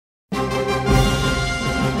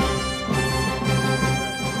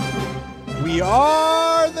We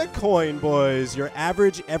are the Coin Boys, your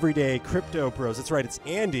average, everyday crypto bros. That's right, it's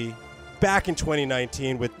Andy, back in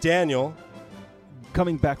 2019 with Daniel.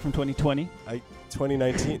 Coming back from 2020.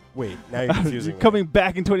 2019? Wait, now you're confusing me. Coming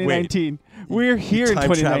back in 2019. Wait, we're here in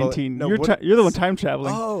 2019. No, you're the one time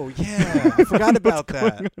traveling. Oh, yeah. I forgot about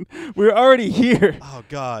that. We're already here. Oh,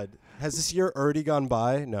 God. Has this year already gone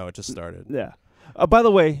by? No, it just started. Yeah. By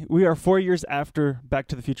the way, we are 4 years after Back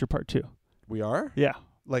to the Future Part 2. We are? Yeah.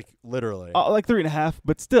 Like, literally. Like 3.5,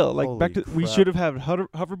 but still. Like Holy crap. We should have had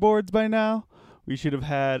hoverboards by now. We should have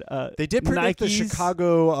had They did predict the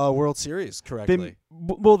Chicago World Series correctly.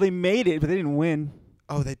 They made it, but they didn't win.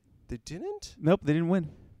 Oh, they didn't? Nope, they didn't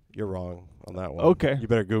win. You're wrong on that one. Okay. You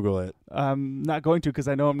better Google it. I'm not going to because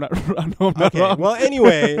I know I'm not, okay. Wrong. Well,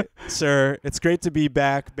 anyway, sir, it's great to be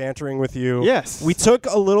back bantering with you. Yes. We took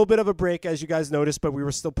a little bit of a break, as you guys noticed, but we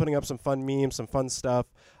were still putting up some fun memes, some fun stuff.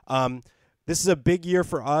 This is a big year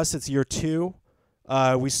for us. It's year 2.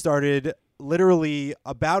 We started literally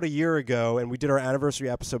about a year ago, and we did our anniversary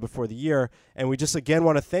episode before the year. And we just, again,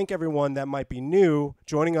 want to thank everyone that might be new,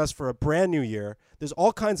 joining us for a brand new year. There's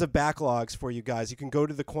all kinds of backlogs for you guys. You can go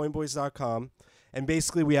to thecoinboys.com, and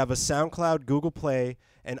basically we have a SoundCloud, Google Play,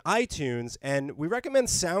 and iTunes. And we recommend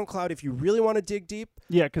SoundCloud if you really want to dig deep.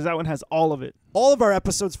 Yeah, because that one has all of it. All of our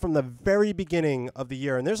episodes from the very beginning of the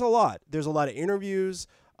year. And there's a lot. There's a lot of interviews.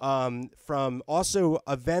 From also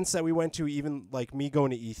events that we went to, even like me going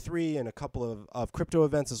to E3 and a couple of crypto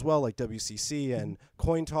events as well, like WCC and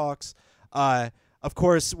Coin Talks. Of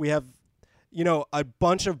course, we have, a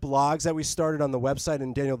bunch of blogs that we started on the website.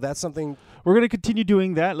 And Daniel, that's something we're going to continue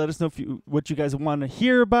doing. That. Let us know what you guys want to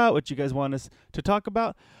hear about, what you guys want us to talk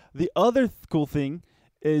about. The other cool thing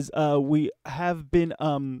is we have been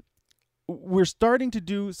we're starting to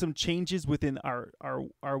do some changes within our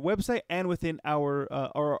website and within our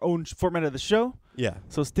own format of the show. Yeah.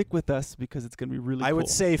 So stick with us because it's going to be really cool. I would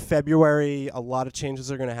say February, a lot of changes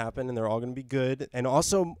are going to happen, and they're all going to be good. And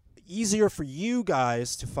also easier for you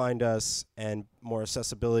guys to find us and more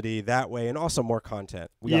accessibility that way, and also more content.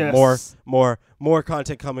 We got more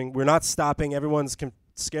content coming. We're not stopping. Everyone's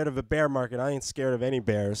scared of a bear market. I ain't scared of any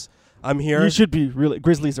bears. I'm here. You should be really.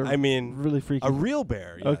 Grizzlies are really freaky. A real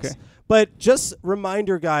bear, yes. Okay. But just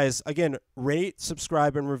reminder, guys, again, rate,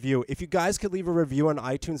 subscribe, and review. If you guys could leave a review on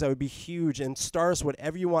iTunes, that would be huge. And star us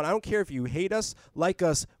whatever you want. I don't care if you hate us, like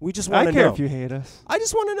us. We just want to know. I care if you hate us. I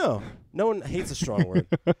just want to know. No one hates a strong word.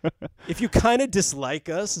 If you kind of dislike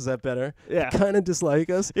us, is that better? Yeah. Kind of dislike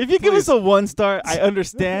us. If you give us a 1 star, I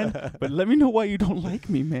understand. But let me know why you don't like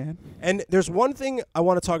me, man. And there's one thing I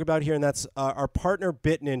want to talk about here, and that's our partner,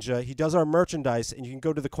 Bit Ninja. He does our merchandise, and you can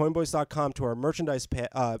go to thecoinboys.com to our merchandise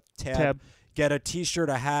tab. Get a T-shirt,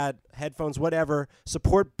 a hat, headphones, whatever.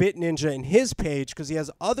 Support Bit Ninja in his page because he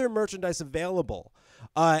has other merchandise available.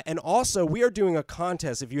 And also, we are doing a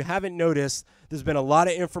contest. If you haven't noticed, there's been a lot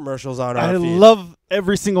of infomercials on our feed. I love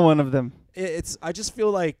every single one of them. I just feel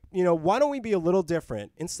like, why don't we be a little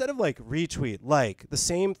different? Instead of retweet, the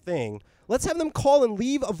same thing, let's have them call and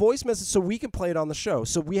leave a voice message so we can play it on the show.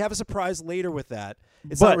 So we have a surprise later with that.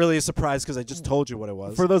 It's not really a surprise because I just told you what it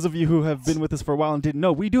was. For those of you who have been with us for a while and didn't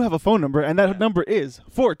know, we do have a phone number, and that number is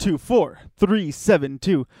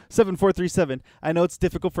 424-372-7437. I know it's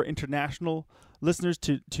difficult for international listeners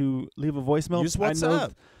to leave a voicemail. Use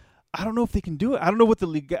WhatsApp. I don't know if they can do it. I don't know what the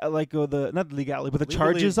not the legality, but the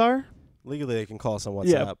charges are. Legally, they can call us on WhatsApp.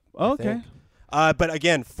 Yeah. Oh, okay. But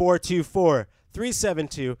again,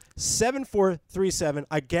 424-372-7437.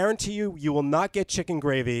 I guarantee you will not get chicken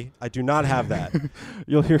gravy. I do not have that.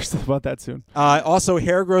 You'll hear stuff about that soon. Also,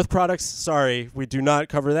 hair growth products. Sorry, we do not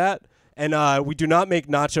cover that. And we do not make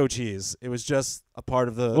nacho cheese. It was just a part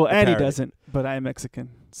of the Andy parody. doesn't, but I am Mexican.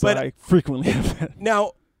 So I frequently have that.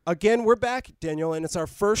 Now, again, we're back, Daniel, and it's our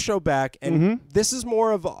first show back. And this is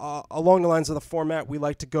more of along the lines of the format we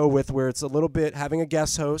like to go with, where it's a little bit having a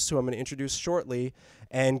guest host, who I'm going to introduce shortly,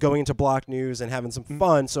 and going into block news and having some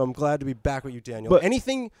fun. So I'm glad to be back with you, Daniel. But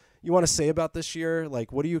anything you want to say about this year?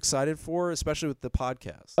 Like, what are you excited for, especially with the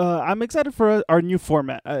podcast? I'm excited for our new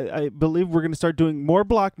format. I believe we're going to start doing more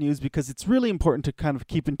block news because it's really important to kind of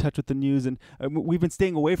keep in touch with the news. And we've been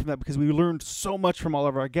staying away from that because we learned so much from all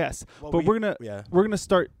of our guests. Well, but we're gonna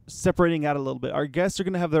start separating out a little bit. Our guests are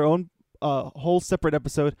going to have their own whole separate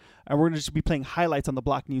episode, and we're going to just be playing highlights on the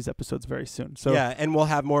block news episodes very soon. So yeah, and we'll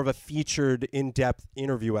have more of a featured, in-depth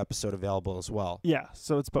interview episode available as well. Yeah,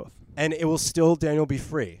 so it's both. And it will still, Daniel, be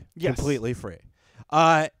free. Yes. Completely free.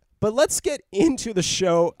 But let's get into the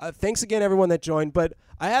show. Thanks again, everyone that joined. But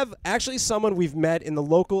I have actually someone we've met in the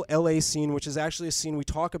local LA scene, which is actually a scene we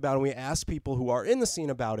talk about, and we ask people who are in the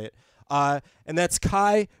scene about it. And that's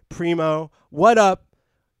Kai Primo. What up?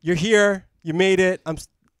 You're here. You made it.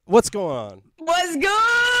 What's going on? What's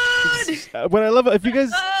good? What I love, if you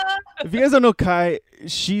guys don't know Kai,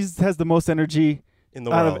 has the most energy in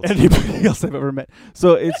the out world of anybody else I've ever met.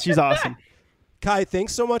 So she's awesome. Kai,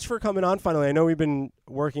 thanks so much for coming on finally. I know we've been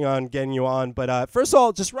working on getting you on, but first of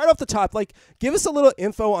all, just right off the top, like, give us a little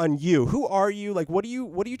info on you. Who are you? Like, what are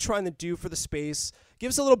you trying to do for the space? Give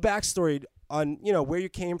us a little backstory on, where you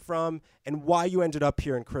came from and why you ended up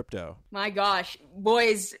here in crypto. My gosh,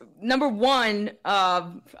 boys, number one,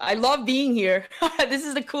 I love being here. This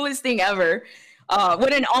is the coolest thing ever.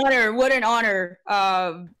 What an honor.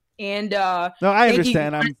 No, I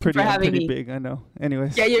understand. I'm pretty big. I know.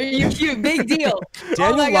 Anyways. Yeah, you're cute. Big deal.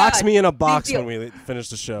 Daniel locks me in a box when we finish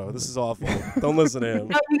the show. This is awful. Don't listen to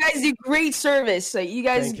him. You guys do great service. You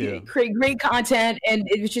guys create great content, and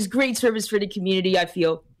it's just great service for the community, I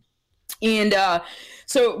feel. And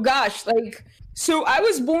so I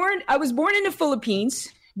was born in the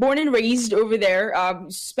Philippines, born and raised over there.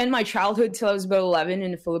 Spent my childhood till I was about 11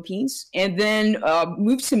 in the Philippines, and then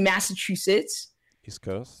moved to Massachusetts. East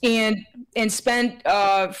Coast. And spent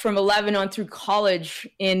from 11 on through college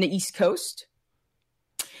in the East Coast.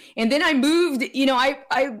 And then I moved,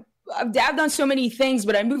 I've dabbed on so many things,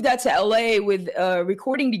 but I moved out to LA with a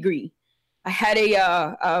recording degree.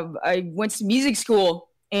 I went to music school,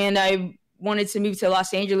 and I wanted to move to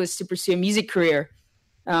Los Angeles to pursue a music career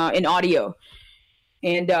in audio.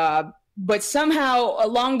 And but somehow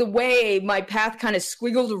along the way, my path kind of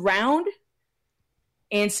squiggled around.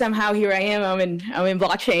 And somehow here I am. I'm in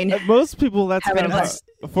blockchain. Most people, that's kind of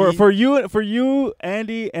hard. For you,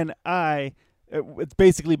 Andy, and I, it's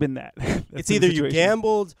basically been that. It's either you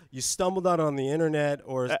gambled, you stumbled out on the internet,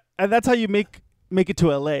 or and that's how you make it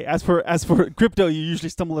to LA. As for crypto, you usually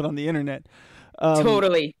stumble it on the internet.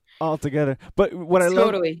 Totally. Altogether, but what I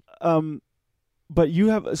love. But you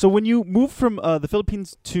have, so when you moved from the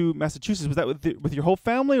Philippines to Massachusetts, was that with your whole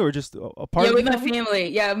family or just a part? Yeah, with my family.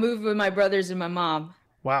 Yeah, I moved with my brothers and my mom.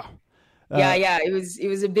 Wow. Yeah, it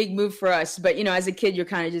was a big move for us. But as a kid, you're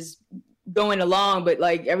kind of just going along, but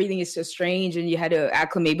like everything is so strange, and you had to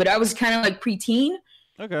acclimate. But I was kind of like preteen.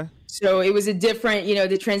 Okay. So it was a different,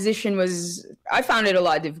 the transition was, I found it a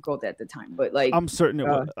lot difficult at the time, but like. I'm certain it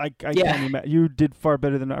was. I can't imagine. You did far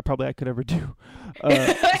better than I could ever do.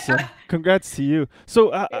 So congrats to you.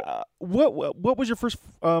 So what was your first,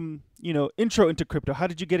 intro into crypto? How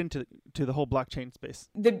did you get into the whole blockchain space?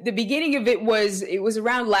 The beginning of it was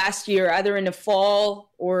around last year, either in the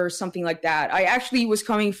fall or something like that. I actually was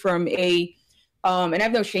coming from and I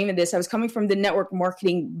have no shame in this, I was coming from the network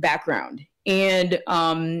marketing background. And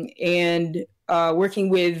working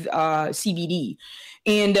with CBD,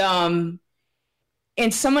 and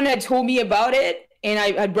someone had told me about it, and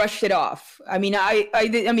I brushed it off. I mean,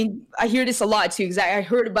 I hear this a lot too, because I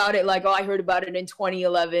heard about it I heard about it in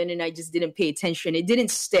 2011, and I just didn't pay attention. It didn't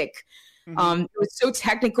stick. Mm-hmm. It was so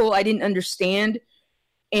technical, I didn't understand.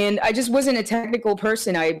 And I just wasn't a technical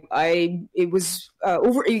person. I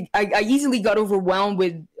easily got overwhelmed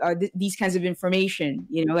with these kinds of information.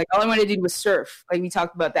 Like all I wanted to do was surf. Like we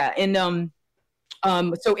talked about that. And so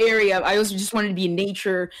I also just wanted to be in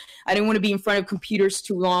nature. I didn't want to be in front of computers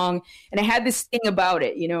too long. And I had this thing about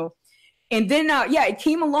it, And then it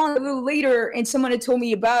came along a little later, and someone had told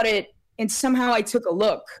me about it, and somehow I took a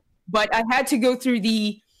look. But I had to go through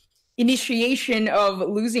the initiation of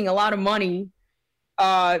losing a lot of money.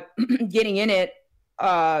 Getting in it,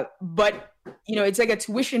 but it's like a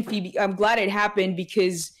tuition fee. I'm glad it happened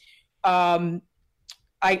because I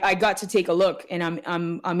got to take a look, and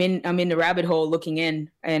I'm in the rabbit hole, looking in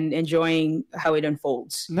and enjoying how it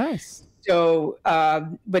unfolds. Nice. So,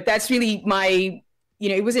 but that's really my,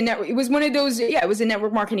 it was one of those. Yeah, it was a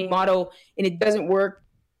network marketing model, and it doesn't work.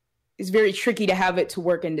 It's very tricky to have it to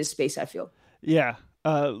work in this space, I feel. Yeah,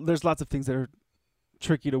 there's lots of things that are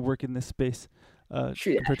tricky to work in this space.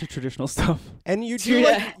 Compared to traditional stuff. And you do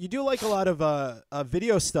a lot of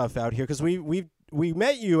video stuff out here, because we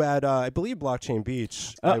met you at I believe Blockchain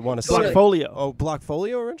Beach. I want to say Blockfolio. Oh,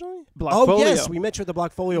 Blockfolio originally. Blockfolio. Oh yes, we met you at the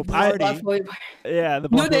Blockfolio party. The Blockfolio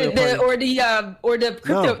party. or the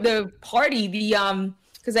crypto the party.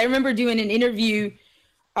 Because I remember doing an interview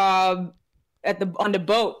on the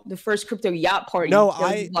boat, the first crypto yacht party. No,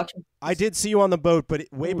 I did see you on the boat, but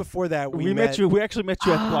way before that we met you. We actually met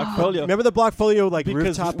you at Blockfolio. Remember the Blockfolio because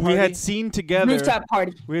rooftop party? We had seen together rooftop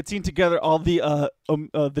party. We had seen together all the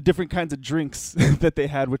different kinds of drinks that they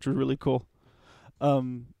had, which were really cool.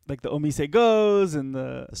 Like the Omise Goes and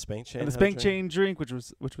the Spank Chain, and the Spank Chain drink, which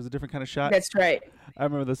was a different kind of shot. That's right. I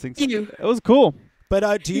remember those things. It was cool.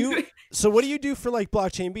 But so what do you do for like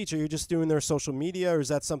Blockchain Beach? Are you just doing their social media, or is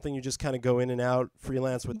that something you just kind of go in and out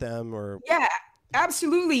freelance with them? Or yeah,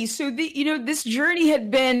 Absolutely. So this journey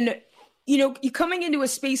had been, you coming into a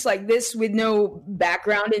space like this with no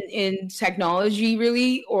background in technology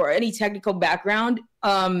really, or any technical background.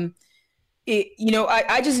 I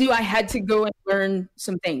just knew I had to go and learn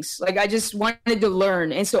some things. Like I just wanted to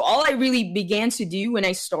learn. And so all I really began to do when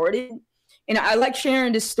I started, and I like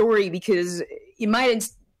sharing this story because it might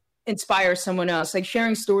inspire someone else. Like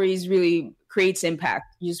sharing stories really creates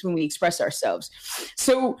impact just when we express ourselves.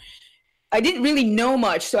 So I didn't really know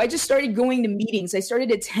much. So I just started going to meetings. I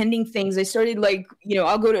started attending things. I started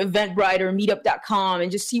I'll go to Eventbrite or meetup.com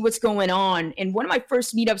and just see what's going on. And one of my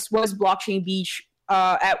first meetups was Blockchain Beach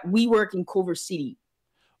at WeWork in Culver City.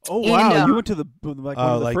 Oh, wow. You went to one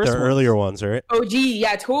of the first the earlier ones, right? OG,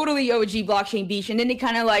 yeah, totally OG Blockchain Beach. And then they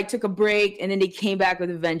kind of took a break and then they came back with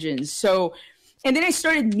a vengeance. So, and then I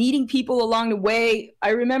started meeting people along the way. I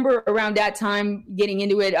remember around that time getting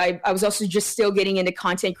into it. I was also just still getting into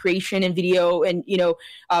content creation and video and,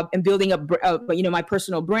 and building up, my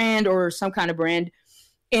personal brand or some kind of brand.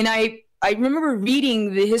 And I remember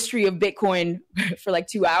reading the history of Bitcoin for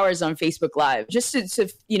 2 hours on Facebook Live, just to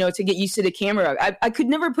get used to the camera. I could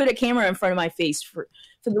never put a camera in front of my face for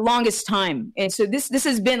the longest time. And so this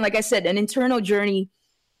has been, like I said, an internal journey,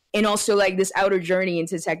 and also this outer journey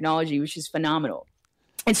into technology, which is phenomenal.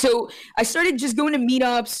 And so I started just going to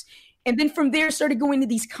meetups, and then from there started going to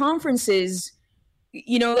these conferences.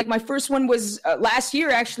 My first one was last year,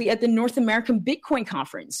 actually, at the North American Bitcoin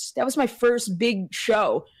Conference. That was my first big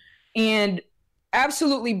show, and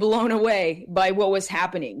absolutely blown away by what was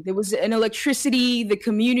happening. There was an electricity, the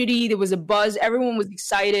community, there was a buzz, everyone was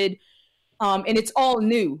excited, and it's all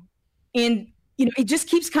new. And, it just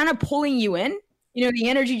keeps kind of pulling you in. The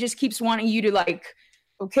energy just keeps wanting you to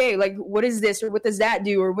okay, what is this? Or what does that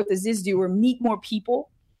do? Or what does this do? Or meet more people.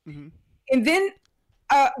 Mm-hmm. And then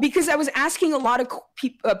because I was asking a lot of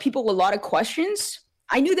people a lot of questions,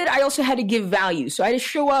 I knew that I also had to give value. So I had to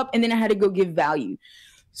show up and then I had to go give value.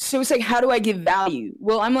 So it's how do I give value?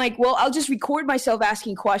 Well, I'm I'll just record myself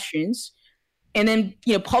asking questions and then,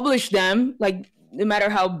 publish them, no matter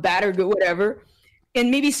how bad or good, whatever.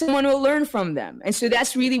 And maybe someone will learn from them. And so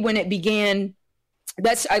that's really when it began.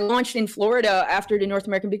 I launched in Florida after the North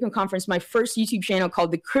American Bitcoin Conference, my first YouTube channel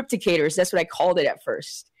called The Crypticators. That's what I called it at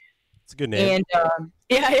first. It's a good name. And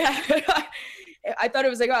yeah. I thought it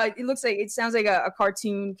was it sounds like a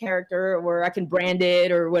cartoon character, or I can brand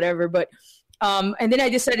it or whatever. But and then I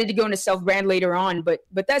decided to go into self-brand later on. But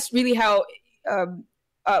that's really how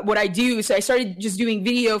what I do. So I started just doing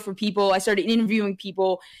video for people. I started interviewing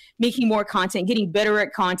people, making more content, getting better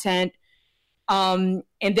at content. And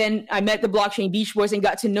then I met the Blockchain Beach Boys and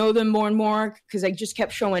got to know them more and more because I just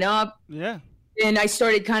kept showing up. Yeah. And I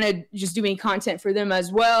started kind of just doing content for them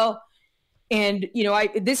as well. And,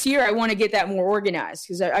 this year I want to get that more organized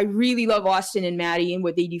because I really love Austin and Maddie and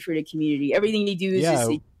what they do for the community. Everything they do is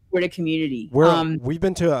just for the community. We've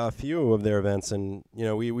been to a few of their events, and,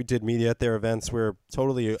 we did media at their events. We're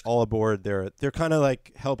totally all aboard. They're kind of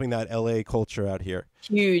helping that LA culture out here.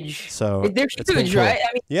 Huge. So they're huge, cool. Right?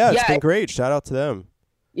 It's been great. Shout out to them.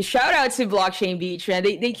 Shout out to Blockchain Beach, man.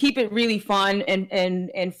 They keep it really fun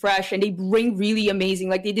and fresh, and they bring really amazing.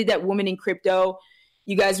 They did that Woman in Crypto.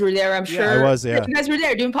 You guys were there, I'm sure. I was, yeah. You guys were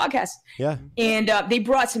there doing podcasts. Yeah. And they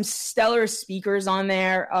brought some stellar speakers on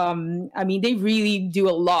there. They really do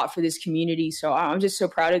a lot for this community. So I'm just so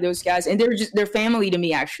proud of those guys. And they're family to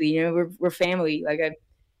me, actually. We're family.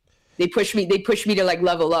 They push me to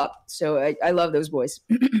level up. So I love those boys.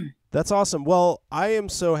 That's awesome. Well, I am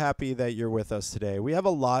so happy that you're with us today. We have a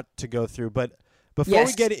lot to go through, but before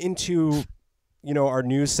we get into, our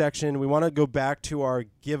news section, we want to go back to our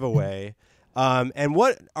giveaway. And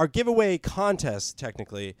what our giveaway contest,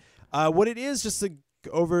 technically, what it is, just to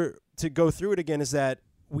go through it again, is that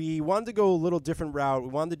we wanted to go a little different route. We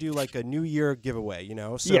wanted to do a New Year giveaway,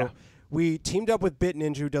 So we teamed up with Bit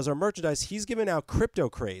Ninja, who does our merchandise. He's giving out crypto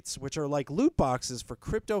crates, which are loot boxes for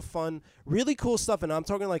crypto fun, really cool stuff. And I'm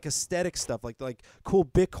talking aesthetic stuff, like cool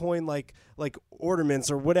Bitcoin, like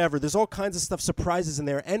ornaments or whatever. There's all kinds of stuff, surprises in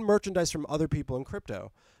there, and merchandise from other people in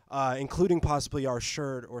crypto. Including possibly our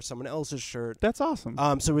shirt or someone else's shirt. That's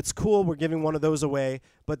awesome. So it's cool. We're giving one of those away.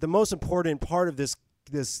 But the most important part of this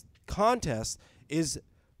contest is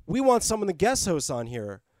we want someone the guest hosts on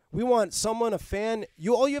here. We want someone, a fan.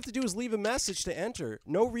 All you have to do is leave a message to enter.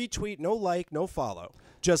 No retweet, no like, no follow.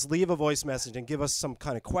 Just leave a voice message and give us some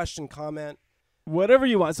kind of question, comment. Whatever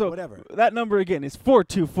you want. So whatever. That number again is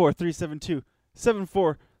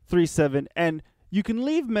 424-372-7437. And you can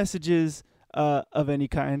leave messages of any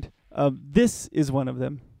kind. This is one of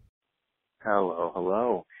them.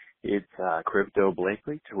 Hello. It's Crypto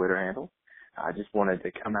Blakely, Twitter handle. I just wanted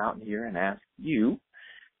to come out here and ask you.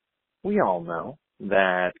 We all know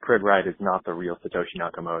that Craig Wright is not the real Satoshi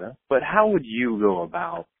Nakamoto, but how would you go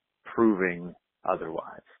about proving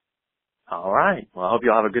otherwise? All right. Well, I hope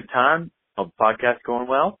you all have a good time. Hope the podcast's going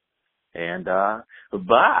well. And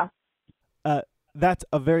bye. That's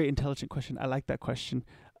a very intelligent question. I like that question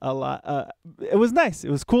a lot. It was nice. It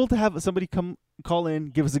was cool to have somebody call in,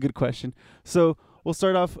 give us a good question. So we'll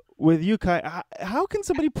start off with you, Kai. How can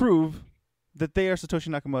somebody prove that they are Satoshi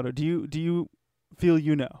Nakamoto? Do you feel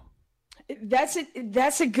you know? That's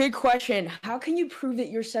a good question. How can you prove that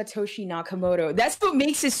you're Satoshi Nakamoto? That's what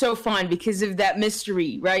makes it so fun, because of that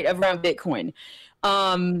mystery, right, around Bitcoin.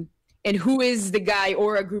 And who is the guy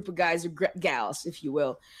or a group of guys or gals, if you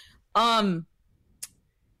will.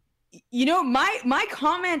 You know, my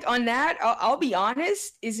comment on that, I'll be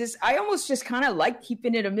honest, is this: I almost just kind of like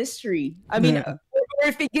keeping it a mystery. I mean, or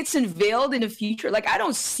if it gets unveiled in the future, like I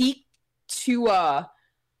don't seek to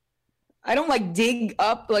I don't like dig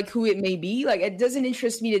up like who it may be. Like it doesn't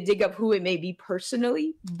interest me to dig up who it may be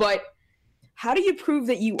personally, but how do you prove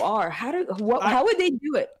that you are? How would they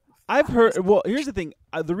do it? I've heard, well, here's the thing.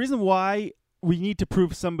 The reason why we need to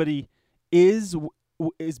prove somebody is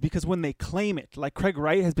because when they claim it, like Craig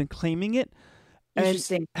Wright has been claiming it and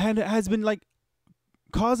has been like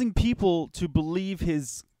causing people to believe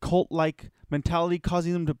his cult-like mentality,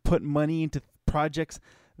 causing them to put money into projects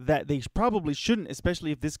that they probably shouldn't,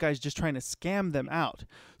 especially if this guy's just trying to scam them out.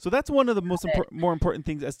 So that's one of the more important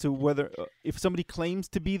things as to whether if somebody claims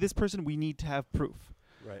to be this person, we need to have proof.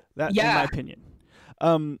 Right. That's in my opinion.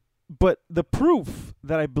 But the proof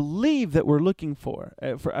that I believe that we're looking for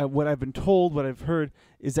what I've been told, what I've heard,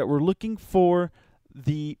 is that we're looking for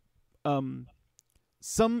the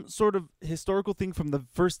some sort of historical thing from the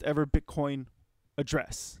first ever Bitcoin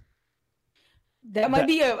address. That might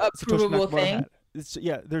be a provable thing.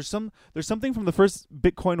 There's something from the first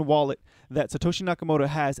Bitcoin wallet that Satoshi Nakamoto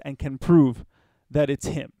has and can prove that it's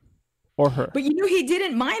him or her. But you know, he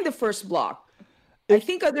didn't mine the first block. I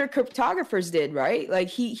think other cryptographers did, right? Like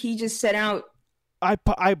he just set out. I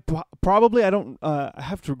don't. I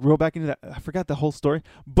have to go back into that. I forgot the whole story,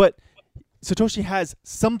 but Satoshi has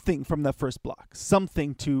something from that first block,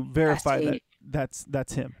 something to verify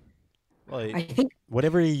that's him. Well, I think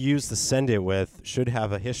whatever he used to send it with should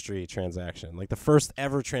have a history transaction. Like the first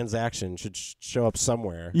ever transaction should show up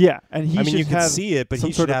somewhere. Yeah, and you can see it, but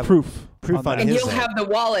he should have proof on and his he'll have the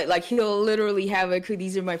wallet. Like he'll literally have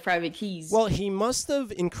these are my private keys. Well, he must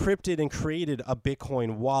have encrypted and created a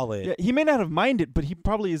Bitcoin wallet. Yeah, he may not have mined it, but he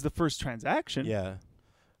probably is the first transaction. Yeah.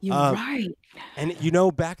 You're right. And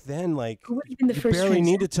back then, like you barely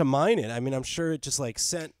needed to mine it. I mean, I'm sure it just like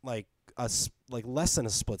sent like less than a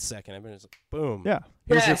split second. I mean, it's like, boom. Yeah.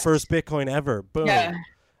 Here's your first Bitcoin ever. Boom. Yeah.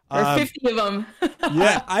 There are 50 of them.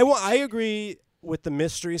 Yeah. I agree with the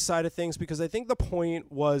mystery side of things, because I think the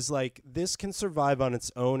point was like this can survive on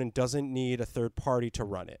its own and doesn't need a third party to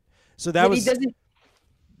run it. So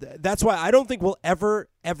that's why I don't think we'll ever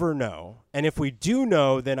know. And if we do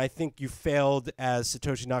know, then I think you failed as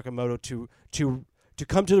Satoshi Nakamoto to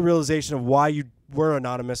come to the realization of why you were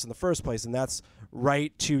anonymous in the first place, and that's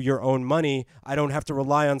right to your own money. I don't have to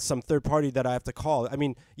rely on some third party that I have to call. I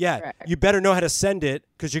mean, Correct. You better know how to send it,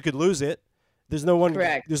 because you could lose it. There's no one.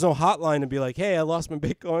 Correct. There's no hotline to be like, "Hey, I lost my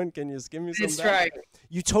Bitcoin. Can you just give me some?" That's right.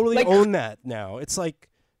 You totally own that now. It's like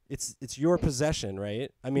it's your possession,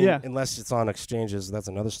 right? I mean, unless it's on exchanges, that's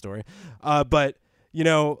another story. But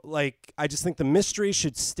like I just think the mystery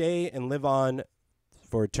should stay and live on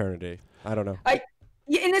for eternity. I don't know.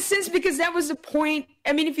 Yeah, in a sense, because that was the point.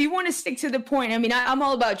 I mean, if you want to stick to the point, I mean, I'm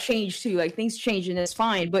all about change too. Like things change and that's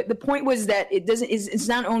fine. But the point was that it's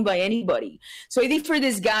not owned by anybody. So I think for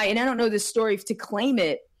this guy, and I don't know the story, to claim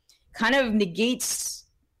it kind of negates,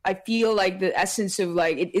 I feel like, the essence of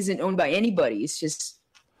like it isn't owned by anybody. It's just.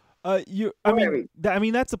 I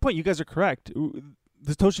mean, that's the point. You guys are correct.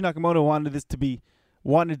 Satoshi Nakamoto wanted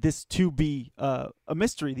this to be a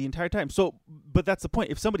mystery the entire time. So, but that's the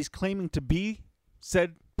point. If somebody's claiming to be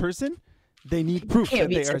said person, they need proof that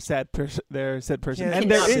they are said person,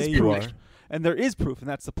 and there is proof. And there is proof, and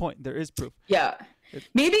that's the point. There is proof. Yeah.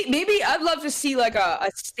 Maybe I'd love to see like a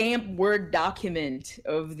stamped Word document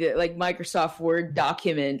of the like Microsoft Word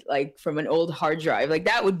document, like from an old hard drive. Like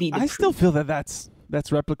that would be. Still feel that's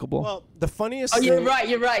replicable. Well, the funniest. You're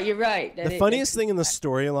right. The funniest thing in the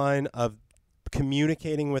storyline of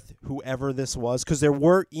communicating with whoever this was, because there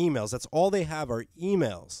were emails. That's all they have are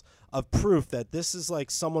emails of proof that this is like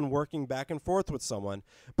someone working back and forth with someone.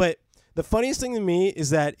 But the funniest thing to me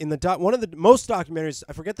is that in one of the most documentaries,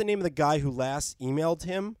 I forget the name of the guy who last emailed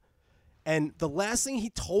him, and the last thing he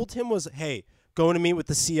told him was, "Hey, going to meet with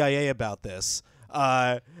the CIA about this.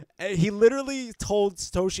 He literally told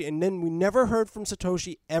Satoshi, and then we never heard from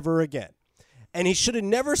Satoshi ever again. And he should have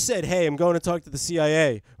never said, "Hey, I'm going to talk to the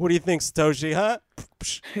CIA. What do you think, Satoshi? Huh?"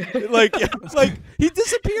 like he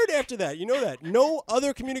disappeared after that. You know that. No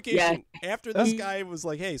other communication after this guy was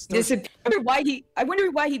like, "Hey, Satoshi." I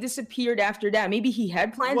wonder why he disappeared after that. Maybe he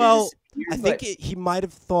had planned to disappear. I think he might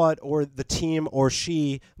have thought, or the team, or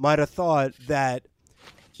she might have thought that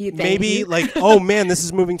maybe like, oh man, this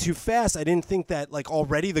is moving too fast. I didn't think that like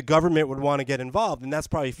already the government would want to get involved, and that's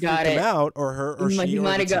probably freaked him out, or her, or she, he or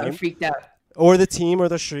might have gotten team. Freaked out. Or the team, or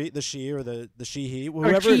the she, or the she,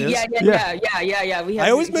 whoever it is. Yeah. I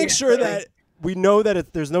always make sure that we know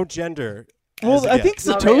that there's no gender. Well, I think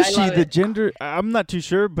Satoshi, the gender, I'm not too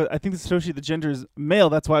sure, but I think Satoshi, the gender is male.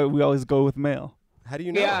 That's why we always go with male. How do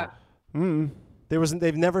you know? Yeah.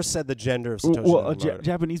 They've never said the gender of Satoshi. Well,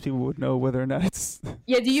 Japanese people would know whether or not it's.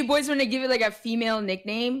 Yeah, do you boys want to give it like a female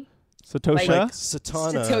nickname? Satosha? Like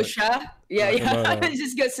Satana. Satosha. Yeah.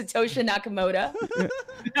 Just go Satosha Nakamoto.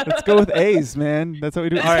 Let's go with A's, man. That's what we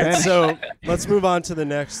do. All right, so let's move on to the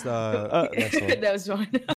next, next one. That was fun.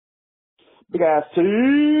 Big ass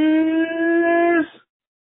titties.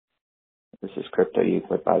 This is Crypto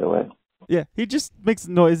Euclid, by the way. Yeah, he just makes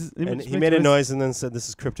noise. He made a noise and then said, "This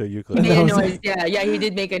is Crypto Euclid." He made a noise. Yeah, he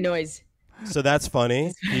did make a noise. So that's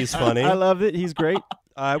funny. He's funny. I love it. He's great.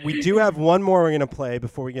 We do have one more we're going to play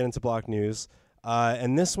before we get into block news.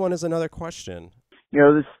 And this one is another question.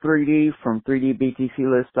 Yo, this is 3D from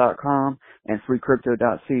 3dbtclist.com and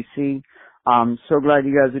freecrypto.cc. I'm so glad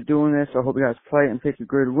you guys are doing this. I hope you guys play it and pick a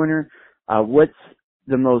good winner. What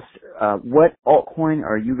altcoin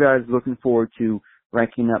are you guys looking forward to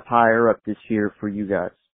ranking up higher up this year for you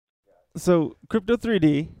guys? So, Crypto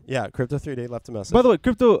 3D. Yeah, Crypto 3D left a message. By the way,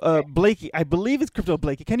 Crypto Blakey, I believe it's Crypto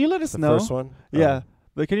Blakey. Can you let us know? The first one? Yeah.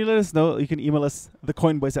 But can you let us know? You can email us,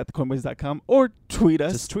 thecoinboys@thecoinboys.com, or tweet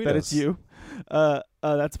us. Just tweet that us. It's you.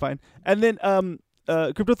 That's fine. And then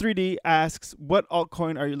Crypto 3D asks, what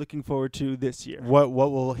altcoin are you looking forward to this year? What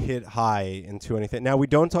will hit high into anything? Now, we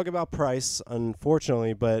don't talk about price,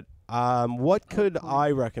 unfortunately, but what could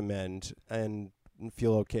I recommend and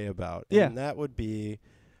feel okay about? And that would be,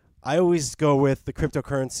 I always go with the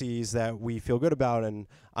cryptocurrencies that we feel good about, and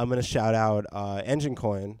I'm going to shout out Engine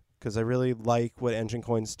Coin, because I really like what Engine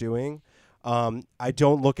Coin's doing. I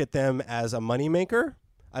don't look at them as a moneymaker.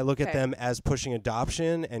 I look at them as pushing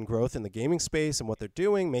adoption and growth in the gaming space and what they're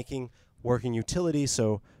doing, making working utility.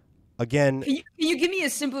 So, again... Can you give me a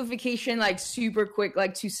simplification, like super quick,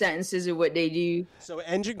 like 2 sentences of what they do? So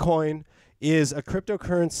Engine Coin is a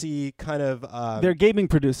cryptocurrency kind of... they're gaming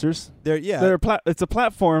producers. It's a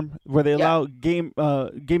platform where they allow game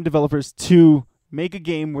developers to make a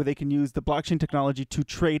game where they can use the blockchain technology to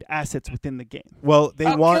trade assets within the game. Well,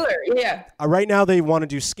 they want... Yeah. Right now, they want to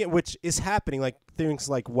do skin, which is happening. Like things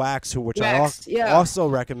like Wax, I also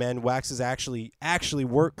recommend. Wax is actually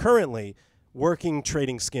currently working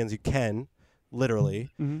trading skins. You can, literally.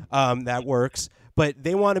 That works. But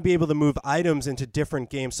they want to be able to move items into different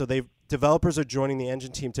games. So developers are joining the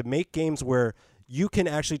Engine team to make games where you can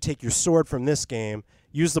actually take your sword from this game,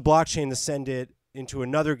 use the blockchain to send it into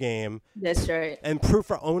another game. That's right. And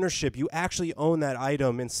proof of ownership, you actually own that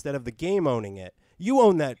item instead of the game owning it. You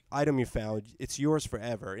own that item you found. It's yours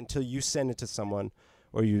forever until you send it to someone,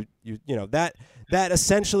 or you know that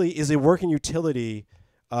essentially is a working utility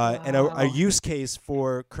and a use case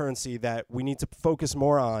for currency that we need to focus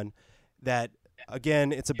more on. That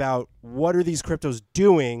again, it's about what are these cryptos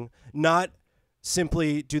doing, not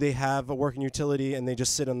simply do they have a working utility and they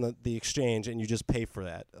just sit on the exchange and you just pay for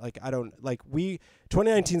that. Like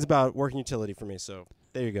 2019 is about working utility for me. So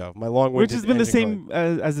there you go. My long-winded which has been the same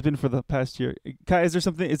as it's been for the past year. Kai, is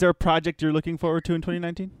there a project you're looking forward to in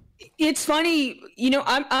 2019? It's funny,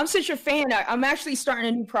 I'm such a fan. I'm actually starting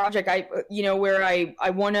a new project. Where I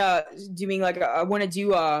want to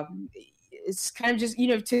it's kind of just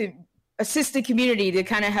to assist the community to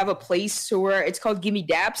kind of have a place where it's called Gimme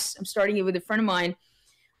Daps. I'm starting it with a friend of mine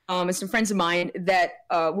and some friends of mine that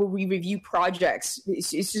where we review projects.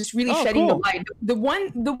 It's just really shedding the light. The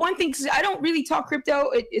one thing, cause I don't really talk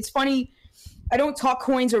crypto. It's funny. I don't talk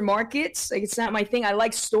coins or markets. Like it's not my thing. I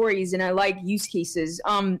like stories and I like use cases.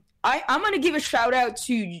 I'm going to give a shout out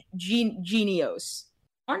to Genios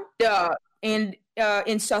and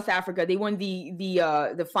in South Africa. They won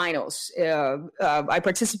the finals. I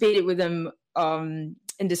participated with them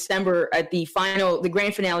in December at the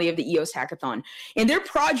grand finale of the EOS hackathon. And their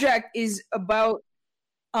project is about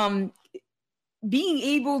being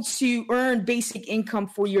able to earn basic income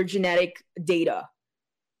for your genetic data.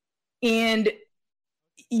 And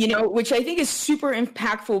which I think is super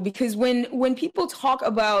impactful, because when people talk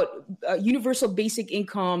about universal basic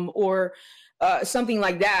income or something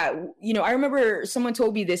like that, I remember someone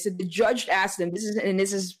told me this, that the judge asked them,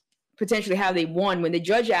 this is potentially how they won, when the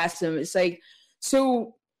judge asked them, it's like,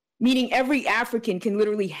 so meaning every African can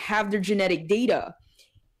literally have their genetic data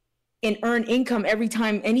and earn income every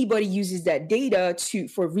time anybody uses that data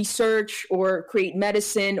for research or create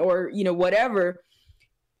medicine or whatever,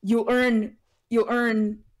 you'll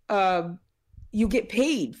get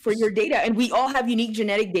paid for your data, and we all have unique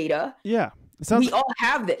genetic data. Yeah, we all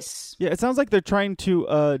have this. Yeah, it sounds like they're trying to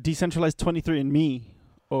decentralize 23andMe.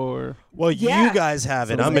 Or you guys have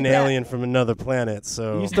it. I'm an alien from another planet,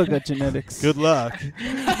 so you still got genetics. Good luck.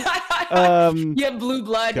 You have blue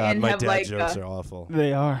blood. God, and my have dad jokes are awful.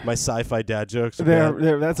 They are. My sci-fi dad jokes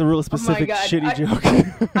are that's a real specific shitty joke.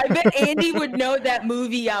 I bet Andy would know that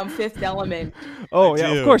movie, Fifth Element. Oh,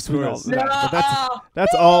 yeah, of course we know that.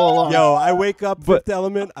 That's all along. Yo, I wake up Fifth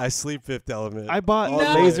Element, I sleep Fifth Element. I bought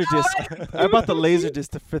Laserdisc. I bought the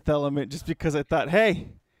Laserdisc to Fifth Element just because I thought,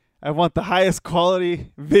 hey, I want the highest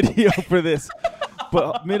quality video for this.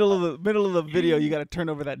 But middle of the video, you got to turn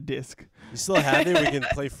over that disc. You still have it? We can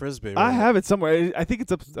play Frisbee. Right? I have it somewhere. I think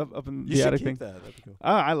it's up in the attic thing. That'd be cool.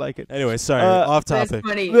 I like it. Anyway, sorry, off topic. That's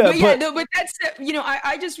funny. Yeah, but that's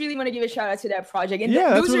I just really want to give a shout out to that project, and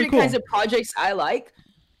those are really the cool. kinds of projects I like.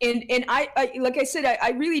 And I like I said,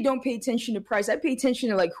 I really don't pay attention to price. I pay attention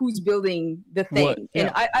to like who's building the thing.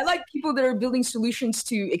 Yeah. And I like people that are building solutions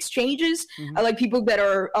to exchanges. Mm-hmm. I like people that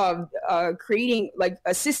are creating, like,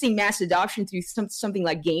 assisting mass adoption through something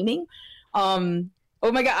like gaming.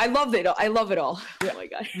 Oh my God, I love it. I love it all. Yeah. Oh my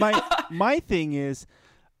God. my thing is,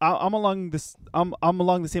 I'm along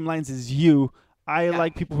the same lines as you. I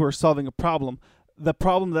like people who are solving a problem. The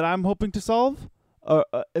problem that I'm hoping to solve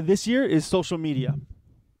this year is social media.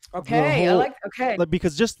 Okay,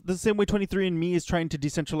 Because just the same way 23andMe is trying to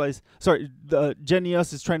decentralize.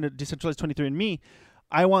 Genius is trying to decentralize 23andMe.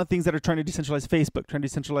 I want things that are trying to decentralize Facebook, trying to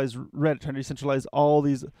decentralize Reddit, trying to decentralize all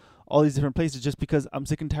these different places. Just because I'm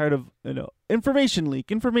sick and tired of information leak.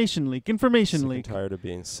 Sick and tired of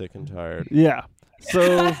being sick and tired. Yeah.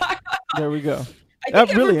 So there we go. I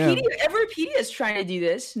think Everpedia is trying to do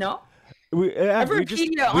this. No. We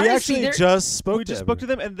actually just spoke to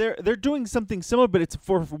them, and they're doing something similar, but it's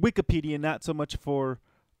for Wikipedia, not so much for.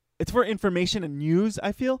 It's for information and news.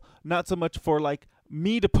 I feel not so much for like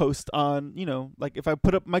me to post on. Like if I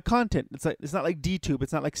put up my content, it's not like DTube,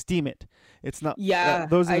 it's not like Steemit, it's not. Yeah,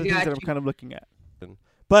 those are the things that I'm kind of looking at.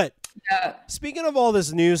 But speaking of all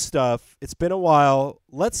this news stuff, it's been a while.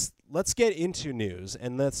 Let's get into news,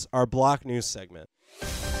 and that's our block news segment.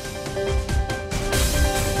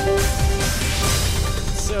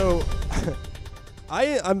 So,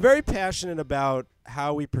 I'm very passionate about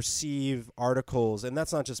how we perceive articles, and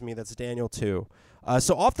that's not just me, that's Daniel too.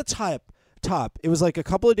 So off the top, it was like a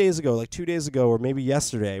couple of days ago, like 2 days ago, or maybe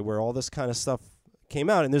yesterday, where all this kind of stuff came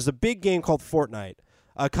out, and there's a big game called Fortnite.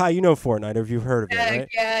 Kai, you know Fortnite, or you've heard of it, right?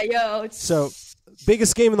 Yeah, yo. So,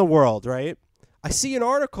 biggest game in the world, right? I see an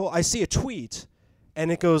article, I see a tweet,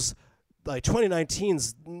 and it goes, like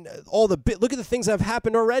 2019's look at the things that have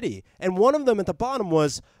happened already. And one of them at the bottom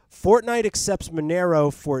was Fortnite accepts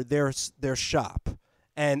Monero for their shop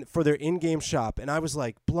and for their in-game shop. And I was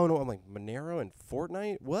like blown away. I'm like, Monero and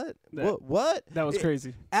Fortnite? What? What? That was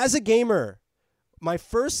crazy. As a gamer, my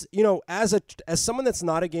first, as someone that's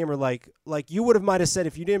not a gamer, like you might have said,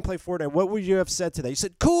 if you didn't play Fortnite, what would you have said to that? You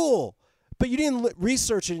said, cool. But you didn't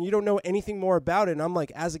research it, and you don't know anything more about it. And I'm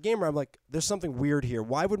like, as a gamer, I'm like, there's something weird here.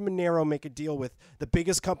 Why would Monero make a deal with the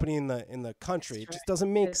biggest company in the country? It just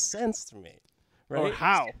doesn't make sense to me. Right? Or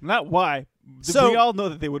how? Not why. So, we all know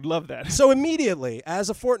that they would love that. So immediately, as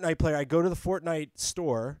a Fortnite player, I go to the Fortnite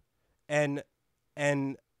store, and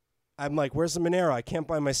I'm like, where's the Monero? I can't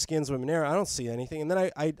buy my skins with Monero. I don't see anything. And then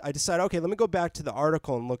I decide, okay, let me go back to the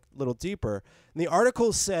article and look a little deeper. And the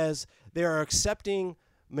article says they are accepting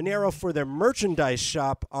Monero for their merchandise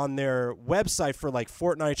shop on their website for like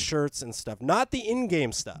Fortnite shirts and stuff, not the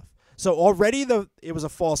in-game stuff. So already it was a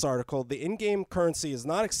false article. The in-game currency is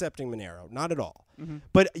not accepting Monero, not at all. Mm-hmm.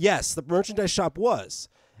 But yes, the merchandise shop was.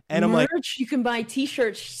 And I'm like, you can buy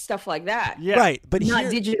T-shirts, stuff like that. Yeah. Right, but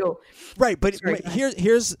not digital. Right, but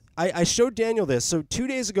here's I showed Daniel this. So 2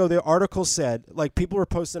 days ago, the article said, like people were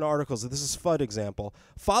posting articles. This is FUD example.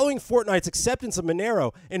 Following Fortnite's acceptance of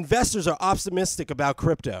Monero, investors are optimistic about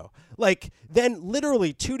crypto. Like then,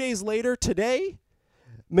 literally 2 days later, today,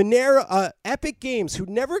 Monero, Epic Games, who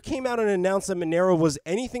never came out and announced that Monero was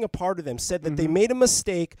anything a part of them, said that they made a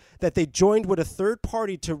mistake, that they joined with a third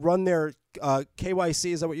party to run their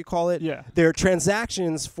KYC, is that what you call it? Yeah. Their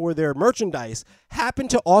transactions for their merchandise happen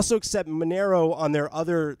to also accept Monero on their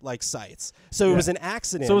other like sites. So it was an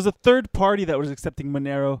accident. So it was a third party that was accepting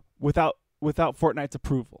Monero without Fortnite's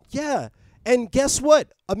approval. Yeah. And guess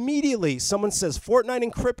what? Immediately someone says Fortnite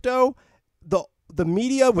and crypto, the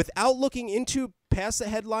media, without looking into past the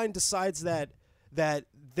headline, decides that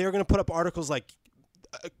they're going to put up articles like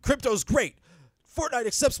crypto's great. Fortnite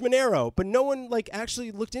accepts Monero, but no one like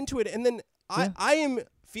actually looked into it. And then I am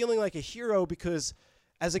feeling like a hero because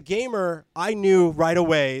as a gamer, I knew right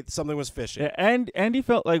away something was fishy. Yeah, and Andy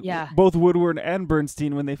felt like both Woodward and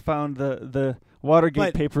Bernstein when they found the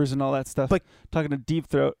Watergate papers and all that stuff. But talking to Deep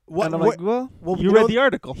Throat, and I'm like, well, you read the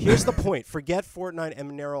article. Here's the point: forget Fortnite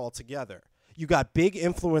and Monero altogether. You got big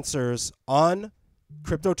influencers on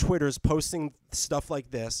crypto Twitters posting stuff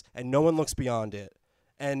like this, and no one looks beyond it.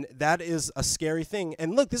 And that is a scary thing.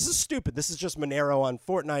 And look, this is stupid. This is just Monero on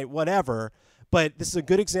Fortnite, whatever. But this is a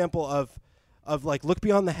good example of like look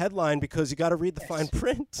beyond the headline because you got to read the fine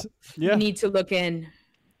print. Yeah. We need to look in.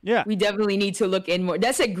 Yeah. We definitely need to look in more.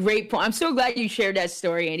 That's a great point. I'm so glad you shared that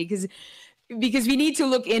story, Andy, because we need to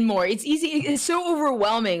look in more. It's easy. It's so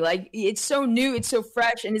overwhelming. Like it's so new. It's so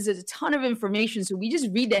fresh. And there's a ton of information. So we just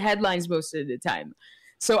read the headlines most of the time.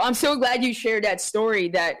 So I'm so glad you shared that story.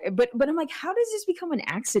 But I'm like, how does this become an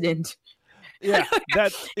accident? Yeah,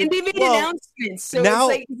 and they made announcements. So now,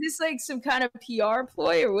 it's like, is this like some kind of PR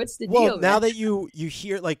ploy or what's the deal? Well, now that you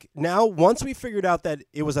hear like now, once we figured out that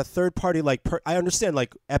it was a third party, like I understand,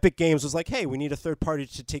 like Epic Games was like, hey, we need a third party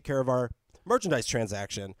to take care of our merchandise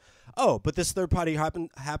transaction. Oh, but this third party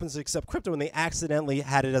happens to accept crypto, and they accidentally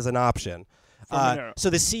had it as an option. So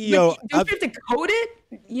the CEO, don't you have to code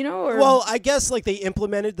it, Or? Well, I guess like they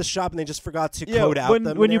implemented the shop and they just forgot to code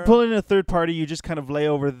out when you pull in a third party, you just kind of lay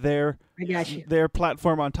over their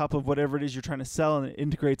platform on top of whatever it is you're trying to sell, and it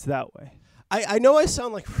integrates that way. I know I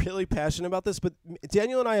sound like really passionate about this, but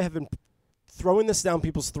Daniel and I have been throwing this down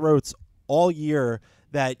people's throats all year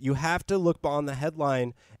that you have to look beyond the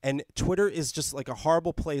headline, and Twitter is just like a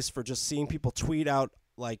horrible place for just seeing people tweet out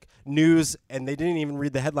like news and they didn't even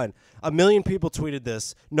read the headline. 1 million people tweeted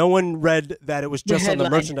this. No one read that it was just on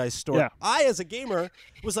the merchandise store. Yeah. I, as a gamer,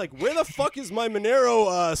 was like, where the fuck is my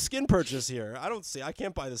Monero skin purchase here? I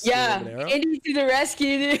can't buy this skin on Monero. Andy to the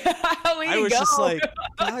rescue. I was just like,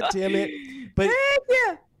 God damn it. But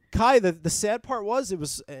Kai, the sad part was it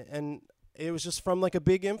was just from like a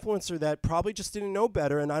big influencer that probably just didn't know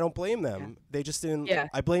better, and I don't blame them. Yeah. They just didn't. Yeah.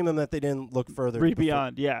 I blame them that they didn't look further. Read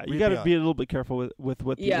beyond. Yeah, you got to be a little bit careful with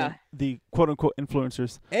what the quote unquote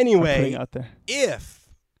influencers are putting out there.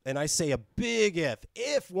 And I say a big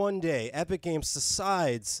if one day Epic Games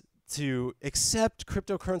decides to accept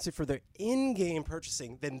cryptocurrency for their in-game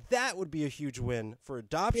purchasing, then that would be a huge win for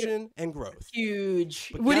adoption and growth.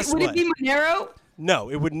 Huge. Would it be Monero? No,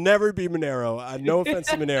 it would never be Monero. No offense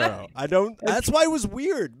to Monero. I don't. That's why it was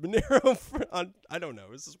weird. Monero. I don't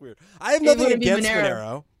know. This is weird. I have nothing against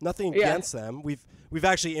Monero. Nothing against them. We've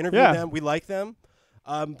actually interviewed them. We like them.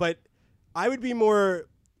 But I would be more.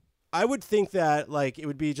 I would think that like it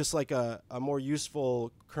would be just like a more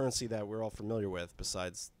useful currency that we're all familiar with.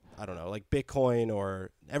 Besides, I don't know, like Bitcoin,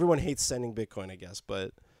 or everyone hates sending Bitcoin, I guess.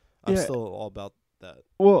 But I'm still all about that.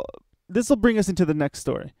 Well, this will bring us into the next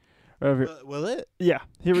story. Will it? Yeah,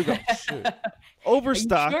 here we go.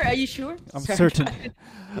 Overstock. Are you sure? I'm certain.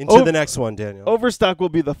 Into the next one, Daniel. Overstock will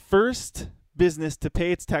be the first business to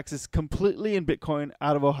pay its taxes completely in Bitcoin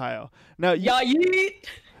out of Ohio. Now, you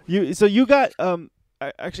got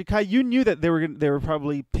actually, Kai, you knew that they were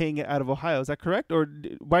probably paying it out of Ohio. Is that correct? Or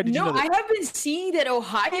why did you know that? I have been seeing that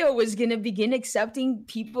Ohio was going to begin accepting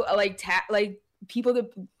people people that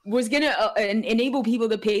was going to enable people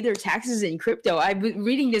to pay their taxes in crypto. I've been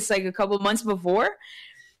reading this like a couple of months before.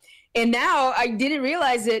 And now I didn't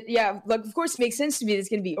realize that, like, of course, it makes sense to me that it's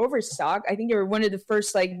going to be Overstock. I think they were one of the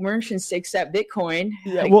first like merchants to accept Bitcoin.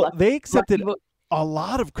 Yeah, well, they accepted a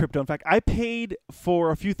lot of crypto. In fact, I paid for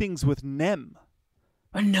a few things with NEM.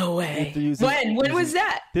 Oh, no way. When was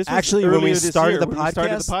that? This was actually when we started the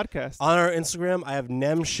podcast. On our Instagram, I have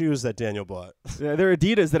NEM shoes that Daniel bought. Yeah, they're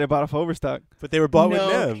Adidas that I bought off Overstock. But they were bought with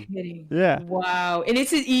NEM. Kidding. Yeah. Wow. And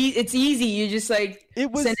it's easy. You just send it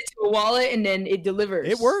to a wallet and then it delivers.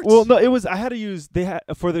 It works. Well, no, I had to use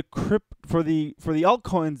for the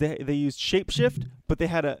altcoins they used Shapeshift, but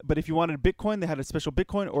if you wanted Bitcoin, they had a special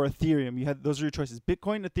Bitcoin or Ethereum. Those are your choices: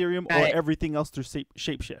 Bitcoin, Ethereum, or everything else through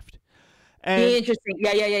Shapeshift. Interesting.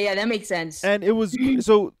 Yeah. That makes sense. And it was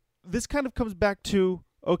so. This kind of comes back to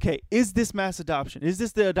okay, is this mass adoption? Is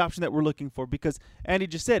this the adoption that we're looking for? Because Andy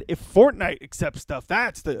just said, if Fortnite accepts stuff,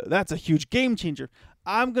 that's a huge game changer.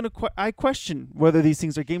 I question whether these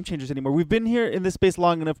things are game changers anymore. We've been here in this space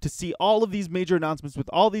long enough to see all of these major announcements with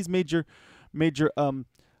all these major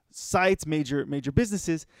sites, major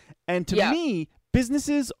businesses, and to me,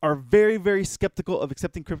 businesses are very, very skeptical of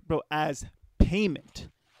accepting crypto as payment.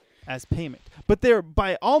 But they're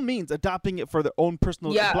by all means adopting it for their own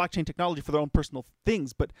personal blockchain technology for their own personal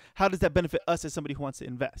things. But how does that benefit us as somebody who wants to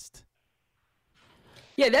invest?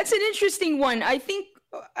 Yeah, that's an interesting one. I think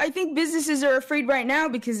businesses are afraid right now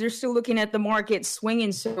because they're still looking at the market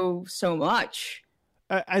swinging so much.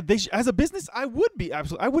 As a business, I would be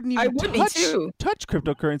absolutely. I wouldn't even touch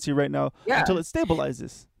cryptocurrency right now until it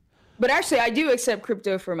stabilizes. But actually, I do accept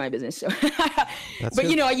crypto for my business. So, but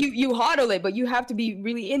good. You hodl it, but you have to be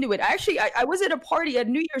really into it. I was at a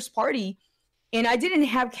New Year's party, and I didn't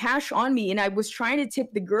have cash on me, and I was trying to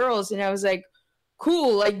tip the girls, and I was like,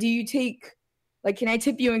 "Cool, like, do you take, like, can I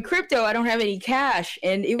tip you in crypto? I don't have any cash,"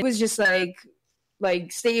 and it was just like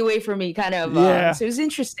stay away from me, kind of. So it was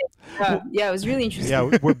interesting. It was really interesting.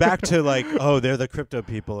 Yeah, we're back to like, oh, they're the crypto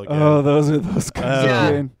people again. Oh, those are those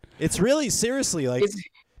guys. It's really seriously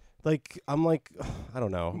like I'm like, I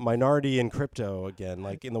don't know, minority in crypto again,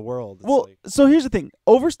 like in the world. It's so here's the thing.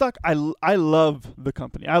 Overstock, I love the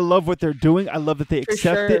company. I love what they're doing. I love that they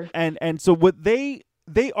accept it. And so what they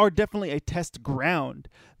are definitely a test ground.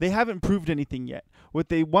 They haven't proved anything yet.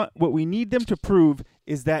 What we need them to prove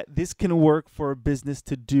is that this can work for a business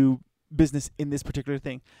to do business in this particular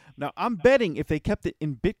thing. Now, I'm betting if they kept it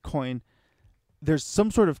in Bitcoin, there's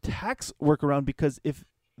some sort of tax workaround, because if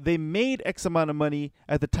they made X amount of money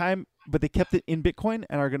at the time, but they kept it in Bitcoin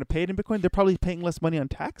and are going to pay it in Bitcoin, they're probably paying less money on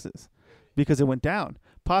taxes because it went down,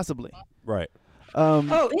 possibly. Right.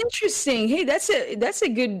 Interesting. Hey, that's a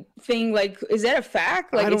good thing. Like, is that a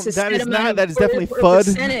fact? Like, it's a that is not. That is definitely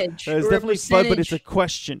FUD. That is definitely FUD, but it's a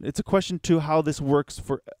question. It's a question to how this works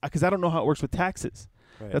because I don't know how it works with taxes.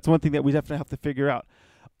 Right. That's one thing that we definitely have to figure out.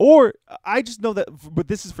 Or I just know that, but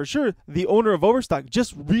this is for sure, the owner of Overstock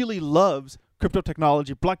just really loves crypto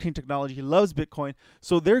technology, blockchain technology. He loves Bitcoin.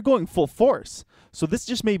 So they're going full force. So this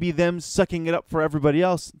just may be them sucking it up for everybody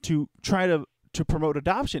else to try to promote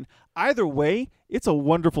adoption. Either way, it's a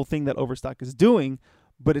wonderful thing that Overstock is doing,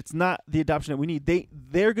 but it's not the adoption that we need.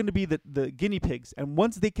 They're going to be the guinea pigs. And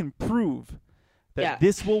once they can prove that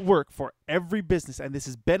this will work for every business and this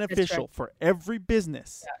is beneficial for every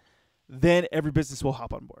business, then every business will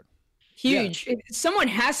hop on board. Huge. Yeah. Someone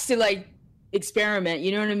has to experiment,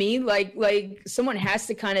 you know what I mean? Like someone has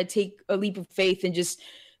to kind of take a leap of faith and just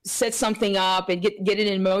set something up and get it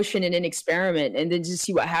in motion and then experiment and then just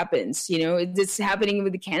see what happens. You know, it's happening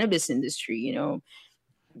with the cannabis industry, you know.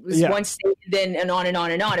 It was one state, then and on and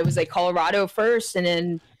on and on. It was like Colorado first, and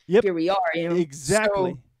then here we are, you know.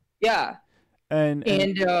 Exactly. So, yeah. And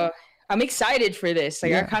I'm excited for this.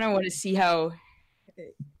 Like I kind of want to see how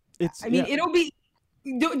it'll be.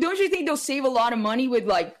 Don't you think they'll save a lot of money with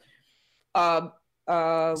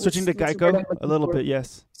switching to Geico a little bit?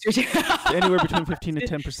 Yes. Anywhere between 15 to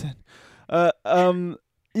 10%.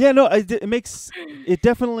 It makes it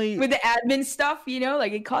definitely with the admin stuff, you know,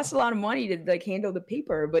 like it costs a lot of money to handle the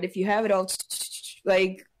paper, but if you have it all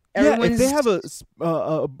everyone's... if they have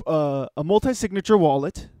a multi-signature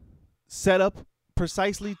wallet set up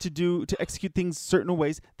precisely to execute things certain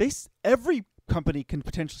ways, every company can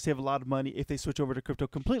potentially save a lot of money if they switch over to crypto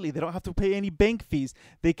completely. They don't have to pay any bank fees.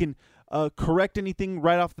 They can correct anything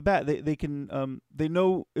right off the bat. They can they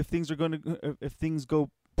know if things go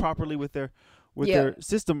properly with their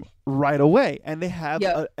system right away, and they have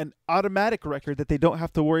an automatic record that they don't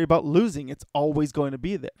have to worry about losing. It's always going to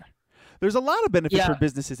be there. There's a lot of benefits for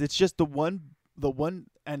businesses. It's just the one,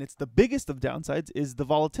 and it's the biggest of downsides is the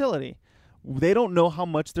volatility. They don't know how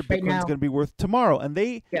much their Bitcoin is going to be worth tomorrow, and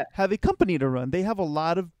they have a company to run. They have a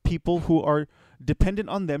lot of people who are dependent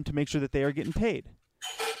on them to make sure that they are getting paid.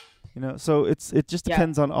 You know, so it just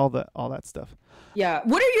depends on all that stuff. Yeah.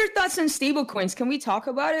 What are your thoughts on stablecoins? Can we talk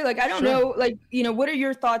about it? Like, I don't know, like, you know, what are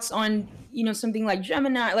your thoughts on, you know, something like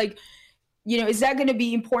Gemini? Like, you know, is that going to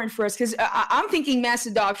be important for us? Because I'm thinking mass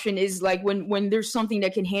adoption is like when there's something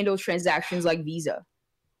that can handle transactions like Visa.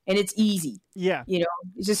 And it's easy. Yeah. You know,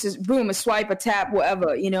 it's just boom, a swipe, a tap,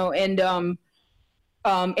 whatever, you know, and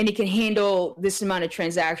it can handle this amount of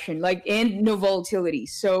transaction, and no volatility.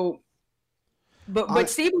 So, but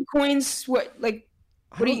stable coins, what do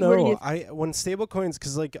you know? When stable coins,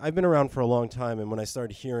 because I've been around for a long time, and when I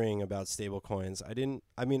started hearing about stable coins,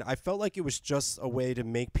 I felt like it was just a way to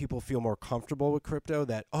make people feel more comfortable with crypto,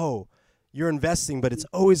 that, oh, you're investing, but it's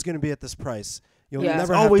always going to be at this price. You'll Yeah.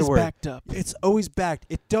 never It's have always to worry. backed up. It's always backed.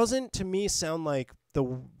 It doesn't, to me, sound like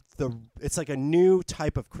it's like a new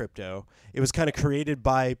type of crypto. It was kind of created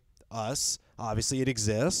by us. Obviously, it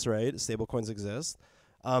exists, right? Stablecoins exist.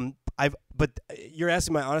 But you're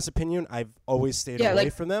asking my honest opinion. I've always stayed away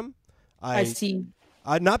from them. I see.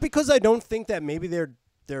 Not because I don't think that maybe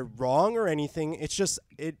they're wrong or anything. It's just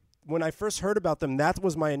when I first heard about them, that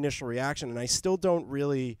was my initial reaction, and I still don't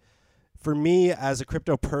really. For me, as a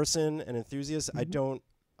crypto person and enthusiast,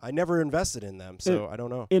 I never invested in them, so I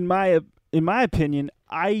don't know. In my opinion,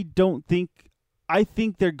 I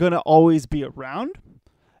think they're gonna always be around.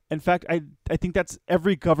 In fact, I think that's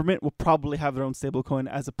every government will probably have their own stablecoin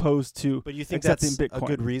as opposed to. But you think accepting that's Bitcoin. a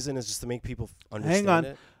good reason is just to make people understand Hang on,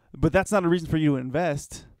 it? but that's not a reason for you to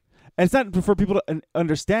invest, and it's not for people to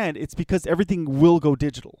understand. It's because everything will go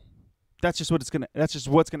digital. That's just what's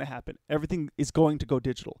gonna happen. Everything is going to go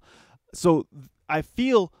digital. So I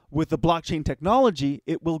feel with the blockchain technology,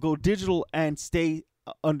 it will go digital and stay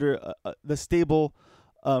under the stable,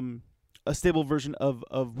 a stable version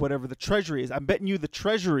of whatever the treasury is. I'm betting you the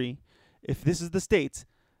treasury, if this is the States,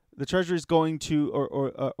 the treasury is going to,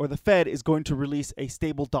 or the Fed is going to release a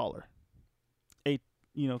stable dollar, kind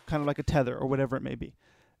of like a tether or whatever it may be.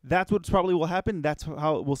 That's what probably will happen. That's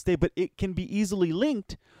how it will stay. But it can be easily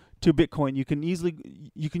linked to Bitcoin. You can use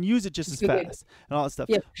it just as fast and all that stuff.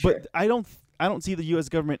 Yeah, sure. But I don't see the U.S.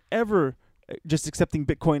 government ever just accepting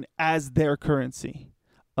Bitcoin as their currency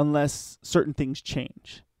unless certain things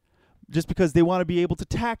change. Just because they want to be able to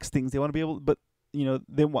tax things, they want to be able, but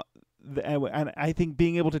they want. And I think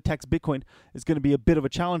being able to tax Bitcoin is going to be a bit of a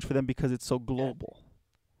challenge for them because it's so global.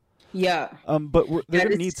 Yeah. But they're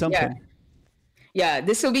going to need something. Yeah,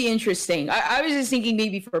 this will be interesting. I was just thinking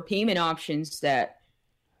maybe for payment options that.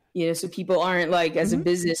 So people aren't like, as a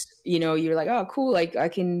business, you're like, oh, cool, like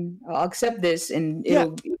I'll accept this, and it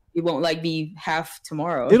won't like be half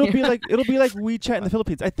tomorrow. It'll be like WeChat in the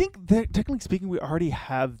Philippines. I think that, technically speaking, we already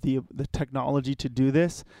have the technology to do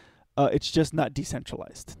this. It's just not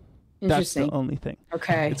decentralized. That's the only thing.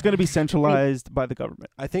 Okay. It's going to be centralized by the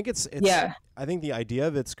government. I think it's yeah. I think the idea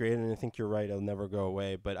of it's great, and I think you're right. It'll never go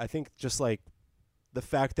away. But I think just like the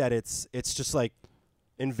fact that it's just like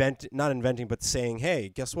not inventing, but saying,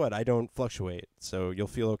 hey, guess what? I don't fluctuate, so you'll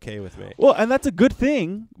feel okay with me. Well, and that's a good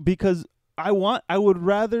thing because I'm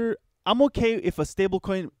okay if a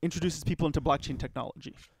stablecoin introduces people into blockchain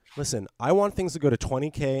technology. Listen, I want things to go to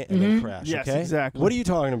 20K and then crash, yes, okay? exactly. What are you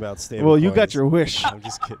talking about, stable Well, you coins? got your wish. I'm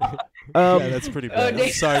just kidding. Yeah, that's pretty bad. I'm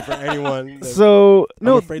sorry for anyone. So,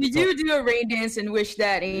 no. Did you do a rain dance and wish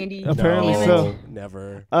that, Andy? Apparently so.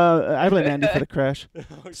 Never. I blame Andy for the crash.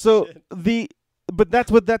 But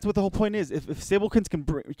that's what the whole point is. If stablecoins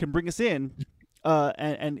can bring us in,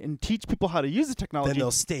 and teach people how to use the technology, then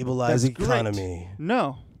they'll stabilize the economy. Great.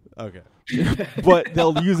 No. Okay. But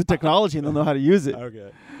they'll use the technology and they'll know how to use it.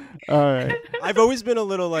 Okay. All right. I've always been a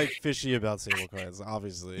little fishy about stablecoins,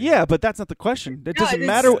 obviously. Yeah, but that's not the question. That doesn't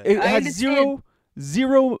matter. It has zero.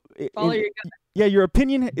 Follow your gut. Yeah, your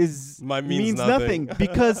opinion means nothing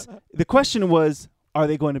because the question was, are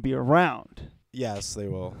they going to be around? Yes, they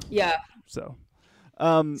will. Yeah. So,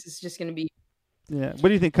 this is just gonna be. Yeah. What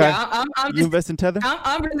do you think, Kai? Yeah, I'm you invest in Tether?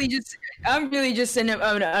 I'm really just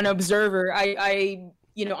an observer.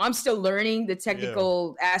 I'm still learning the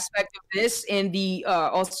technical aspect of this and the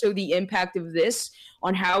also the impact of this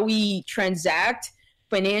on how we transact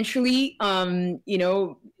financially.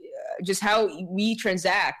 Just how we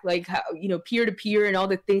transact, like how peer to peer and all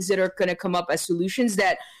the things that are going to come up as solutions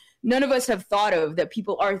that none of us have thought of that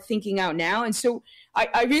people are thinking out now. And so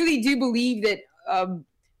I really do believe that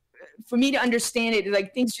for me to understand it,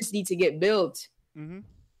 like things just need to get built. Mm-hmm.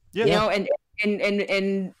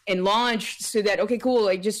 And launched so that, okay, cool,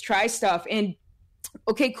 like just try stuff. And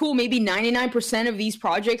okay, cool, maybe 99% of these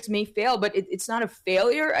projects may fail, but it's not a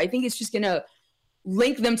failure. I think it's just going to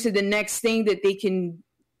link them to the next thing that they can,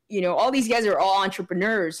 all these guys are all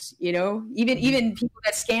entrepreneurs, even people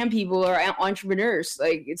that scam people are entrepreneurs.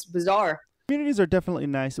 Like, it's bizarre. Communities are definitely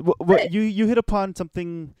nice. What you hit upon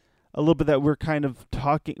something a little bit that we're kind of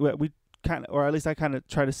talking, or at least I kind of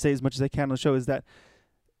try to say as much as I can on the show, is that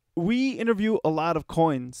we interview a lot of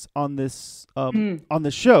coins on this on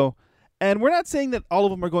this show, and we're not saying that all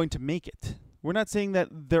of them are going to make it. We're not saying that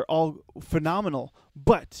they're all phenomenal,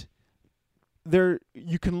 but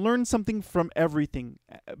you can learn something from everything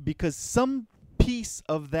because some piece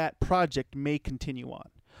of that project may continue on,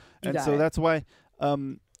 and so that's why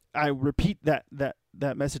I repeat that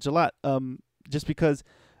message a lot. Just because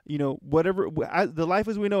whatever the life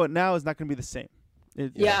as we know it now is not going to be the same.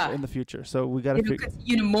 In the future, so we got to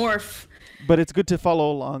continue to morph. But it's good to follow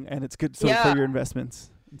along, and it's good for your investments.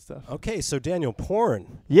 and stuff. Okay, so Daniel,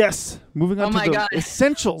 porn. Yes. Moving on to the God.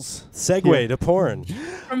 essentials. Segue to porn.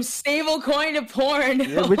 From stable coin to porn.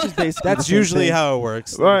 Yeah, which is basically That's usually how it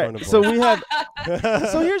works. All right. So we have.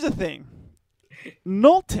 So here's the thing.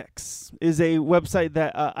 Noltex is a website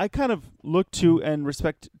that I kind of look to and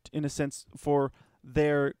respect in a sense for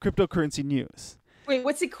their cryptocurrency news. Wait,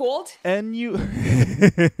 what's it called? What's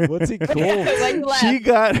he called? You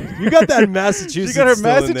got that Massachusetts. She got her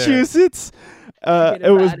still in there. Massachusetts.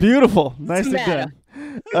 It was beautiful. Nicely done.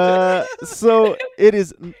 So it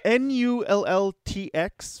is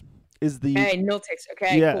NULLTX is the Noltex.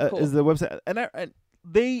 Okay, yeah cool. is the website, and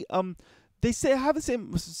they say have the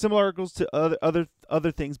same similar articles to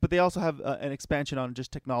other things, but they also have an expansion on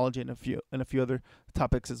just technology and a few other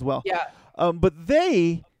topics as well. Yeah. But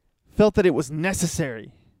they felt that it was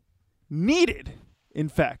needed, in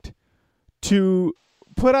fact, to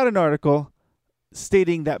put out an article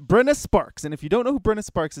stating that Brenna Sparks, and if you don't know who Brenna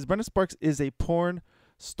Sparks is a porn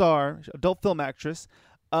star, adult film actress.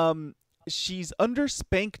 She's under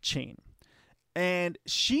Spank Chain, and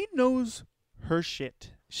she knows her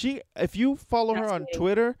shit. If you follow her on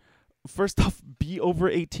Twitter, first off, be over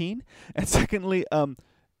 18, and secondly,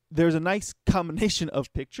 there's a nice combination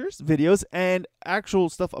of pictures, videos, and actual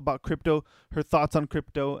stuff about crypto, her thoughts on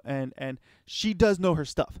crypto, and she does know her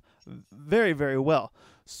stuff very, very well.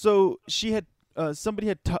 So she had somebody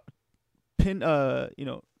had talked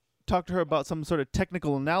to her about some sort of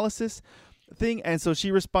technical analysis thing, and so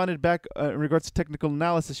she responded back in regards to technical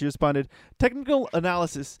analysis. She responded, "Technical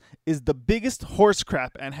analysis is the biggest horse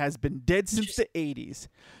crap and has been dead since the 80s.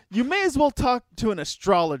 You may as well talk to an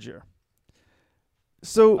astrologer."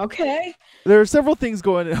 So okay, there are several things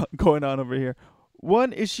going on over here.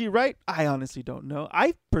 One, is she right? I honestly don't know.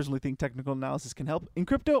 I personally think technical analysis can help. In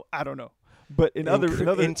crypto, I don't know. But in other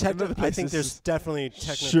places, I think there's definitely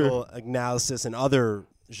technical analysis in other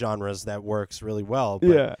genres that works really well.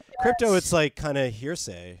 But crypto, it's like kind of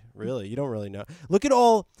hearsay, really. You don't really know. Look at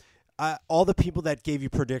all the people that gave you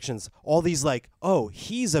predictions, all these like, oh,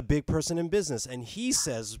 he's a big person in business, and he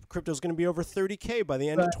says crypto's going to be over 30K by the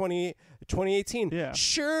end of 2018. Yeah.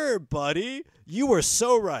 Sure, buddy. You were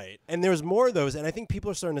so right. And there's more of those, and I think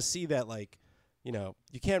people are starting to see that, like, you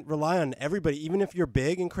can't rely on everybody. Even if you're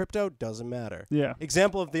big in crypto, doesn't matter. Yeah.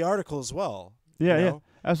 Example of the article as well. Yeah,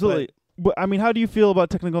 absolutely. But I mean, how do you feel about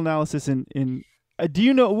technical analysis in do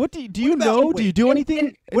you know do you know? Do you do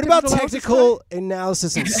anything? What about technical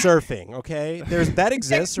analysis in surfing? Okay, that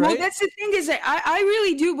exists, right? Well, that's the thing is that I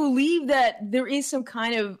really do believe that there is some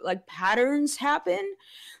kind of like patterns happen.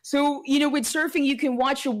 So with surfing, you can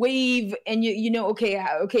watch a wave and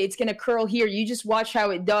okay, it's gonna curl here. You just watch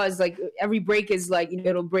how it does. Like every break is like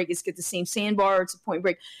it'll break. It's get the same sandbar. It's a point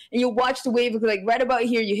break, and you'll watch the wave. Like right about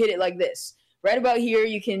here, you hit it like this. Right about here,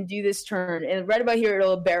 you can do this turn, and right about here,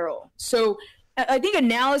 it'll barrel. So I think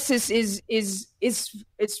analysis is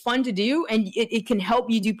fun to do, and it can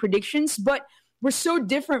help you do predictions. But we're so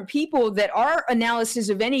different people that our analysis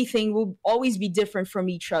of anything will always be different from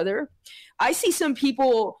each other. I see some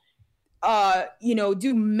people,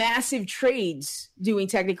 do massive trades doing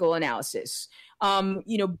technical analysis.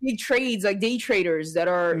 Big trades like day traders that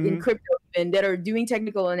are in crypto and that are doing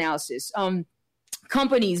technical analysis.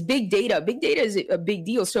 Companies, big data is a big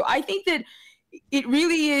deal. So I think that it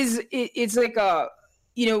really is. It's like how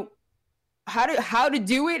to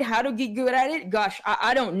do it, how to get good at it. Gosh,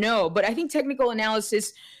 I don't know, but I think technical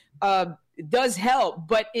analysis does help.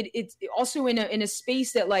 But it's also in a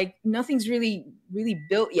space that like nothing's really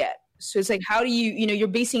built yet. So it's like, how do you're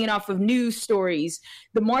basing it off of news stories.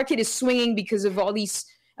 The market is swinging because of all these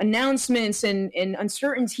announcements and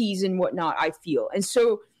uncertainties and whatnot, I feel. And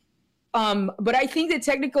so. But I think that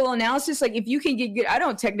technical analysis, like if you can get good, I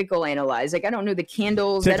don't technical analyze. Like I don't know the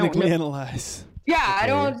candles. Technically analyze. Yeah, okay. I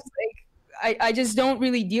don't I just don't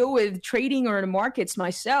really deal with trading or the markets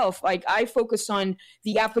myself. Like I focus on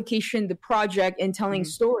the application, the project, and telling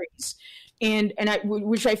stories, and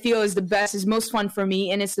which I feel is the best, is most fun for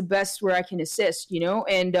me, and it's the best where I can assist,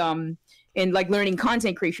 and like learning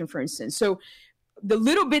content creation, for instance. So. The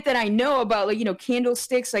little bit that I know about, like,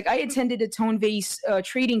 candlesticks, like I attended a tone-based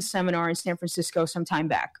trading seminar in San Francisco some time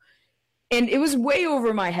back, and it was way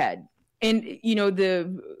over my head. And,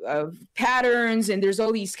 the patterns, and there's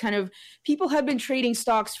all these kind of people have been trading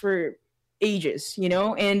stocks for ages,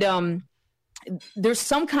 and there's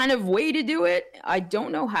some kind of way to do it. I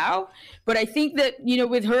don't know how, but I think that,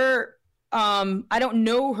 with her, I don't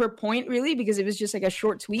know her point really because it was just like a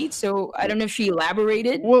short tweet. So I don't know if she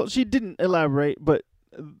elaborated. Well, she didn't elaborate, but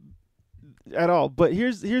at all. But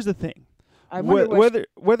here's the thing: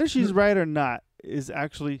 whether she's right or not is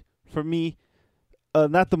actually for me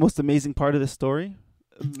not the most amazing part of the story.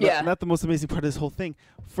 not the most amazing part of this whole thing.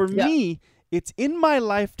 For me, it's in my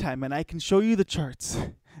lifetime, and I can show you the charts.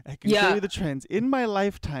 I can show you the trends. In my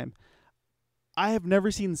lifetime, I have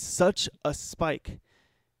never seen such a spike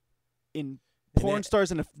in porn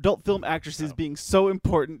stars and adult film actresses being so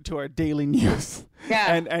important to our daily news.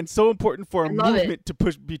 And so important for a movement to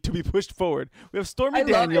be pushed forward. We have Stormy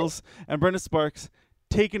Daniels and Brenda Sparks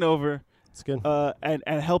taking over. It's good. And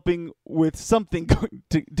helping with something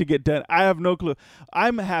to get done. I have no clue.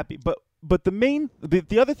 I'm happy, but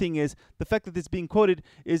the other thing is the fact that it's being quoted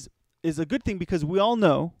is a good thing, because we all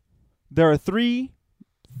know there are 3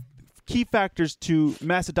 key factors to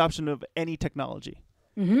mass adoption of any technology.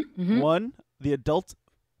 1, the adult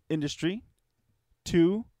industry.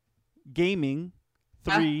 2, gaming.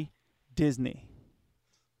 3, Disney.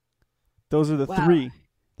 Those are the 3.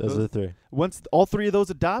 Those are the 3. Once all 3 of those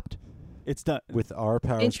adopt, it's done. With our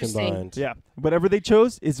powers combined. Yeah. Whatever they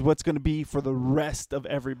chose is what's going to be for the rest of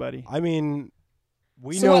everybody. I mean,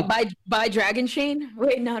 we so know. What, buy Dragon Chain?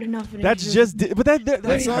 Wait, not enough. That's just. But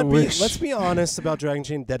that's not. Let's be honest about Dragon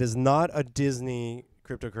Chain. That is not a Disney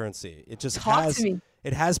cryptocurrency. It just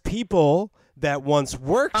It has people that once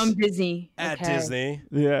worked Disney. at Disney.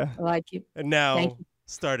 Yeah. I like it. And now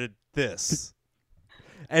started this.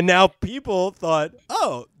 And now people thought,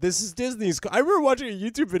 oh, this is Disney's. I remember watching a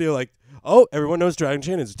YouTube video like, oh, everyone knows Dragon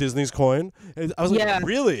Chain. It's Disney's coin. And I was like,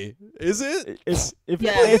 really? Is it?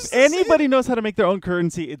 If anybody knows how to make their own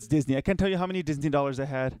currency, it's Disney. I can't tell you how many Disney dollars I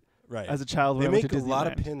had as a child. They when I went make to a lot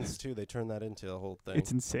Disneyland. of pins, too. They turn that into a whole thing.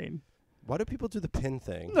 It's insane. Why do people do the pin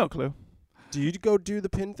thing? No clue. Do you go do the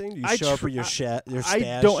pin thing? Do you show up with your stash?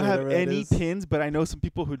 I don't have any pins, but I know some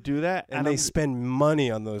people who do that. And they spend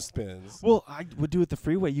money on those pins. Well, I would do it the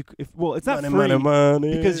free way. It's not free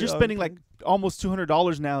money, because you're spending like almost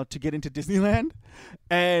 $200 now to get into Disneyland.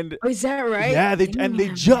 And is that right? Yeah, they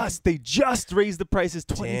just raised the prices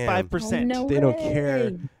 25%. No they don't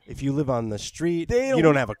care if you live on the street. You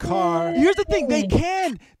don't have a car. Here's the thing: they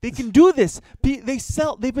can do this.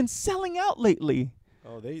 They've been selling out lately.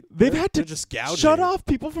 Oh, they've had to just gouging. Shut off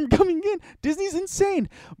people from coming in. Disney's insane,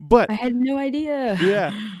 but I had no idea.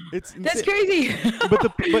 Yeah, that's crazy.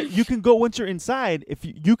 but you can go once you're inside. If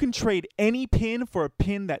you can trade any pin for a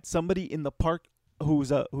pin that somebody in the park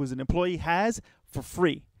who's an employee has for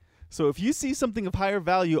free. So if you see something of higher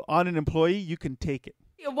value on an employee, you can take it.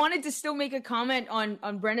 I wanted to still make a comment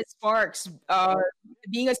on Brenda Sparks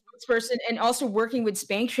being a spokesperson and also working with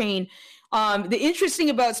Spank Chain. The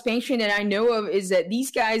interesting about Spank Chain that I know of is that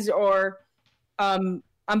these guys are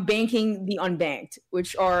unbanking the unbanked,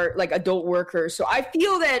 which are like adult workers. So I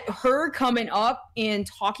feel that her coming up and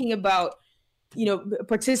talking about,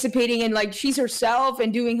 participating in, like, she's herself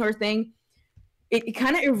and doing her thing, it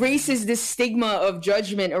kind of erases this stigma of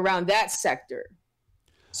judgment around that sector.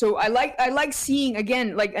 So I like seeing,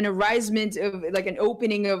 again, like an arisement of, like, an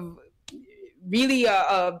opening of really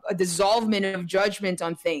a dissolvement of judgment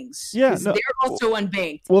on things. Yeah, they're also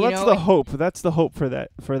unbanked. Well, that's the hope. That's the hope for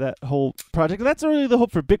that whole project. And that's really the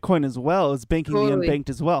hope for Bitcoin as well, is banking the unbanked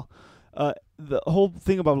as well. The whole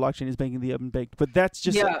thing about blockchain is banking the unbanked. But that's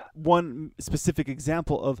just one specific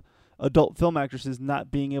example of adult film actresses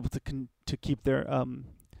not being able to keep their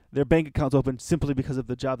bank accounts open simply because of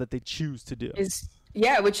the job that they choose to do.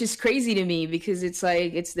 Which is crazy to me, because it's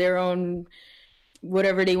like it's their own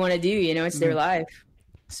whatever they want to do, it's their life.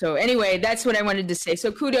 So anyway, that's what I wanted to say.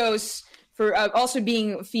 So kudos for also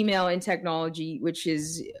being female in technology, which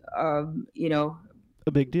is, a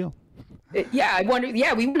big deal. I wonder.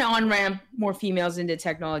 Yeah, we want to on-ramp more females into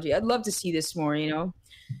technology. I'd love to see this more,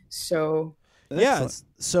 So yeah.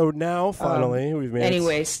 So now finally we've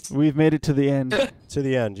made it to the end. To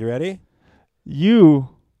the end. You ready? You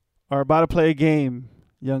are about to play a game,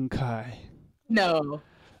 young Kai. No.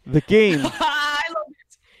 The game. I love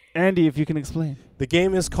it. Andy, if you can explain. The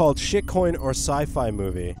game is called Shitcoin or Sci-Fi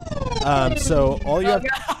Movie. So all you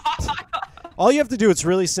have to do, it's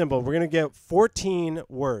really simple. We're going to get 14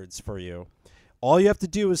 words for you. All you have to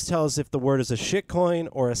do is tell us if the word is a shitcoin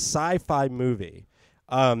or a sci-fi movie.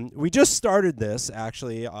 We just started this,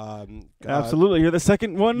 actually. Absolutely. You're the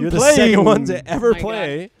second one You're playing. the second one to ever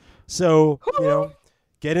play. God. So,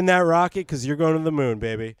 get in that rocket because you're going to the moon,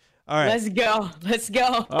 baby. All right. Let's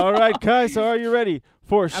go. All right, Kai, so are you ready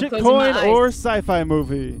for shitcoin or sci-fi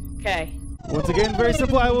movie? Okay. Once again, very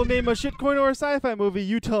simple. I will name a shitcoin or a sci-fi movie.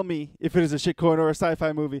 You tell me if it is a shitcoin or a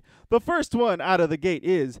sci-fi movie. The first one out of the gate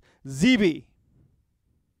is ZB.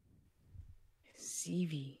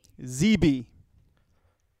 ZB.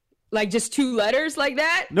 Like just 2 letters like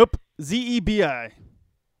that? Nope. ZEBI.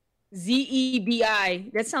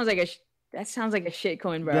 ZEBI. That sounds like That sounds like a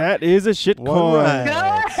shitcoin, bro. That is a shitcoin.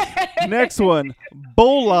 Right. Next one,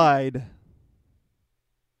 bolide.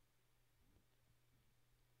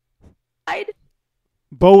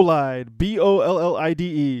 Bolide.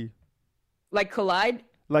 Bollide. Like collide?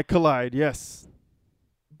 Like collide, yes.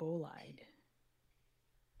 Bolide.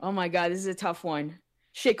 Oh my god, this is a tough one.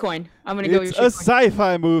 Shitcoin. I'm gonna go with It's a shitcoin.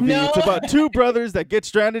 sci-fi movie. No. It's about two brothers that get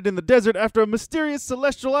stranded in the desert after a mysterious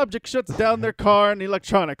celestial object shuts down their car and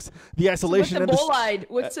electronics. The isolation What's and a bolide?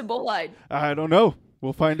 What's a bolide? I don't know.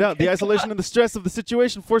 We'll find out. The isolation and the stress of the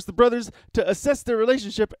situation force the brothers to assess their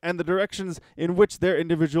relationship and the directions in which their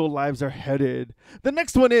individual lives are headed. The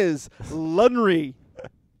next one is Lunry.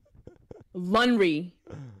 Lunry.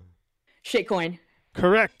 Shitcoin.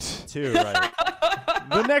 Correct. 2, right?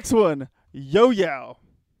 The next one, Yo-Yow.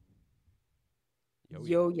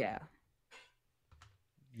 Yo, yeah.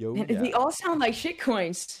 Yo, Man, yeah. they all sound like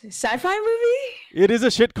shitcoins. Sci-fi movie? It is a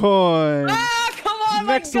shitcoin. Ah, come on,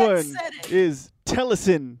 Next my gut one said it. is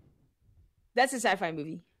Tellison. That's a sci-fi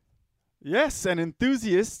movie. Yes, an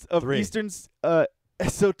enthusiast of 3. Eastern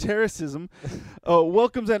esotericism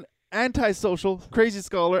welcomes an antisocial, crazy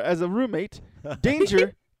scholar as a roommate.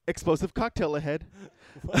 Danger, explosive cocktail ahead.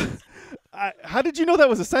 How did you know that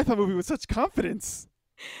was a sci-fi movie with such confidence?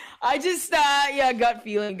 I just, gut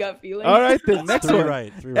feeling. All right, then. Next 3 one.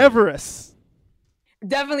 right. 3 right. Everest.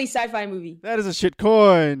 Definitely sci-fi movie. That is a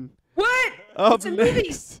shitcoin. What? Up It's a movie.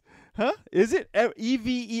 next. Huh? Is it?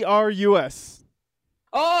 Everus.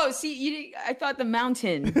 Oh, see, I thought the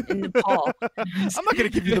mountain in Nepal. I'm not going to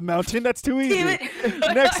give you the mountain. That's too easy. Damn it.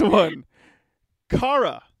 Next one.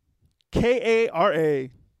 Kara. Kara.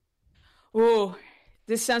 Oh,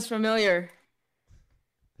 this sounds familiar,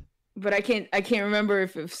 but I can't remember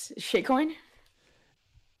if it's shitcoin.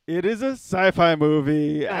 It is a sci-fi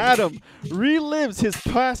movie. Adam relives his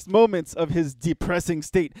past moments of his depressing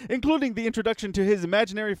state, including the introduction to his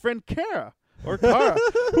imaginary friend Kara,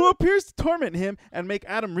 who appears to torment him and make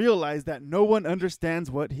Adam realize that no one understands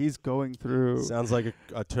what he's going through. Sounds like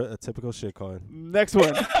a typical shitcoin. Next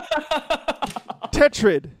one.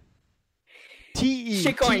 Tetrid.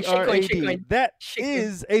 Shitcoin. T-E-T-R-A-D. That Shitcoin.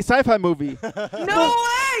 is a sci-fi movie. No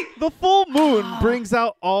way! The full moon brings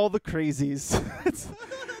out all the crazies. That's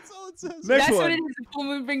all it says. Next That's one. what it is. The full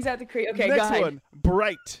moon brings out the crazy. Okay, go Next ahead. one.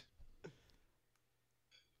 Bright.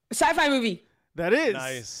 Sci-fi movie. That is.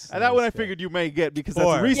 Nice. And that one I Nice, figured you may get because 4.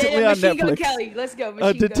 that's recently yeah, on Machine Gun Netflix. Kelly. Let's go. A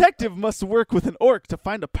Machine Gun. detective must work with an orc to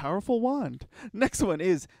find a powerful wand. Next one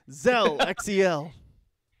is Zell, X-E-L.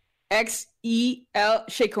 X-E-L.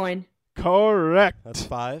 Shitcoin. Correct. That's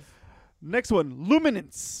 5. Next one,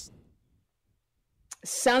 Luminance.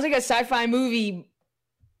 Sounds like a sci-fi movie.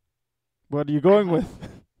 What are you going with?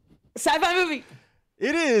 Sci-fi movie.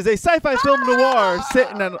 It is a sci-fi film noir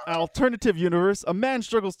set in an alternative universe. A man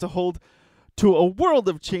struggles to hold to a world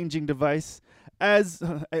of changing device as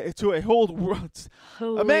to a whole world.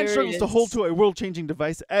 A man struggles to hold to a world-changing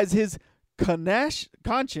device as his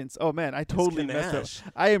conscience. Oh man, I totally messed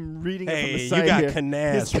up. I am reading it from the side you got here.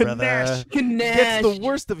 Kanash, His brother. gets the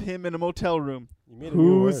worst of him in a motel room. You made a new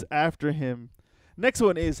Who's word. after him? Next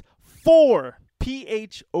one is 4.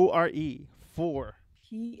 P-H-O-R-E. 4.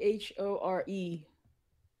 P-H-O-R-E.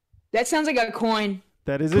 That sounds like a coin.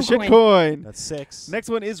 That is Cool a shit coin. coin. That's 6. Next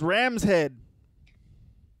one is Ram's Head.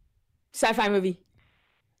 Sci-fi movie.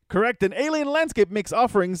 Correct. An alien landscape makes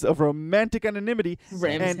offerings of romantic anonymity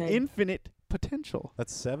Ram's and Head. infinite potential.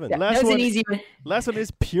 That's 7. That Last was one- an easy one. Last one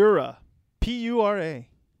is Pura. P-U-R-A.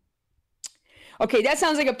 Okay, that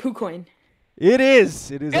sounds like a poo coin. It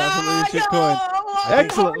is. It is absolutely a shit coin.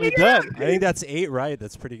 Excellently done. I think that's 8 right.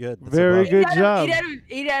 That's pretty good. That's Very above. good job.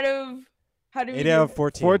 8 out of how do we 8 do? out of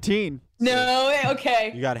 14. 14. No,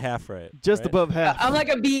 okay. You got half right. Just right? above half. I'm like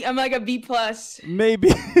a B plus. Maybe.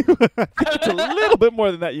 It's a little bit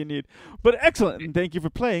more than that you need. But excellent. And thank you for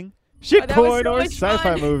playing Shit that was Coin so or much Sci-Fi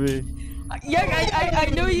fun. Movie. Yeah, I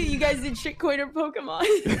know you guys did shitcoin or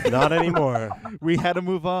Pokemon. Not anymore. We had to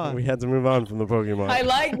move on. We had to move on from the Pokemon. I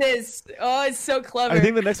like this. Oh, it's so clever. I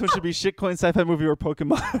think the next one should be Shitcoin, Sci-Fi Movie, or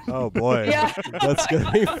Pokemon. Oh boy. Yeah. That's gonna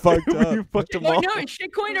be fucked You up. fucked them Oh all. no,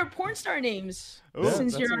 shitcoin or porn star names. Oh,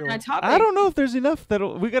 Since that's you're a on good that one. topic. I don't know if there's enough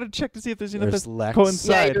that'll. We got to check to see if there's enough There's that Lex. Yeah,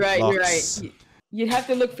 coincide. you're right. You're Lux. right. You'd have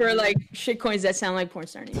to look for like shitcoins that sound like porn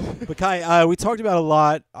star names. But Kai, we talked about a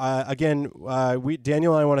lot. Again,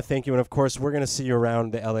 Daniel and I want to thank you, and of course, we're going to see you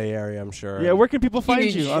around the LA area. I'm sure. Yeah, where can people find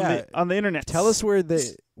Huge. you Yeah. on the internet? Tell us where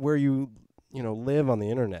you live on the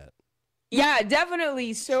internet. Yeah,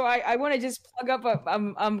 definitely. So I want to just plug up.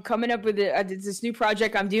 I'm coming up with this new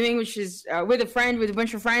project I'm doing, which is with a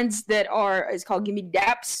bunch of friends that it's called Give Me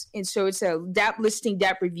Daps, and so it's a DAP listing,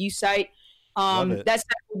 DAP review site. That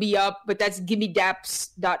stuff will be up, but that's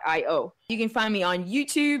gimmedaps.io. You can find me on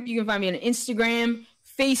YouTube. You can find me on Instagram,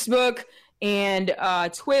 Facebook, and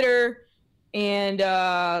Twitter. And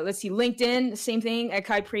let's see, LinkedIn, same thing at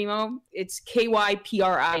Kai Primo. It's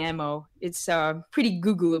KYPRIMO. It's pretty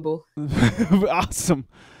Googleable. Awesome.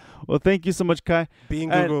 Well, thank you so much, Kai. Being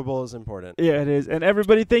Googleable is important. Yeah, it is. And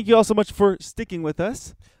everybody, thank you all so much for sticking with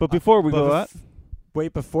us. But before we go out,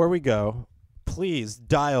 before we go, please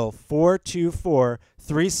dial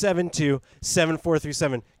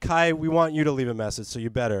 424-372-7437. Kai, we want you to leave a message, so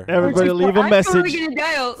you better. Everybody leave a message. I'm totally gonna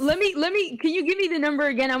dial. Let me. Can you give me the number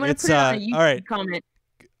again? I'm gonna put it on a YouTube comment.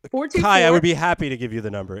 424. Kai, I would be happy to give you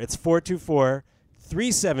the number. It's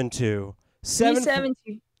 424-372-7437.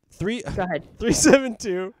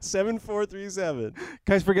 372-7437.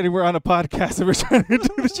 Kai's forgetting we're on a podcast and we're trying to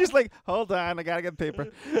do. She's like, hold on, I gotta get paper.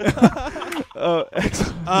 Oh,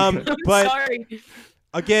 excellent. But sorry.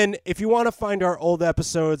 Again, if you want to find our old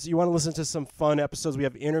episodes, you want to listen to some fun episodes, we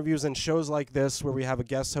have interviews and shows like this where we have a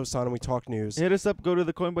guest host on and we talk news. Hit us up. Go to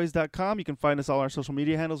thecoinboys.com. You can find us all our social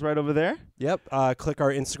media handles right over there. Yep. Click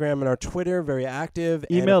our Instagram and our Twitter. Very active.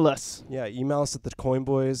 Email us. Yeah, email us at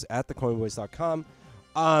thecoinboys@thecoinboys.com.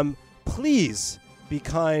 Please be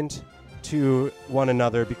kind to one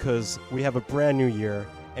another because we have a brand new year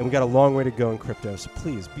and we got a long way to go in crypto. So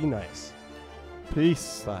please be nice.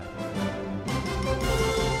 Peace. Bye.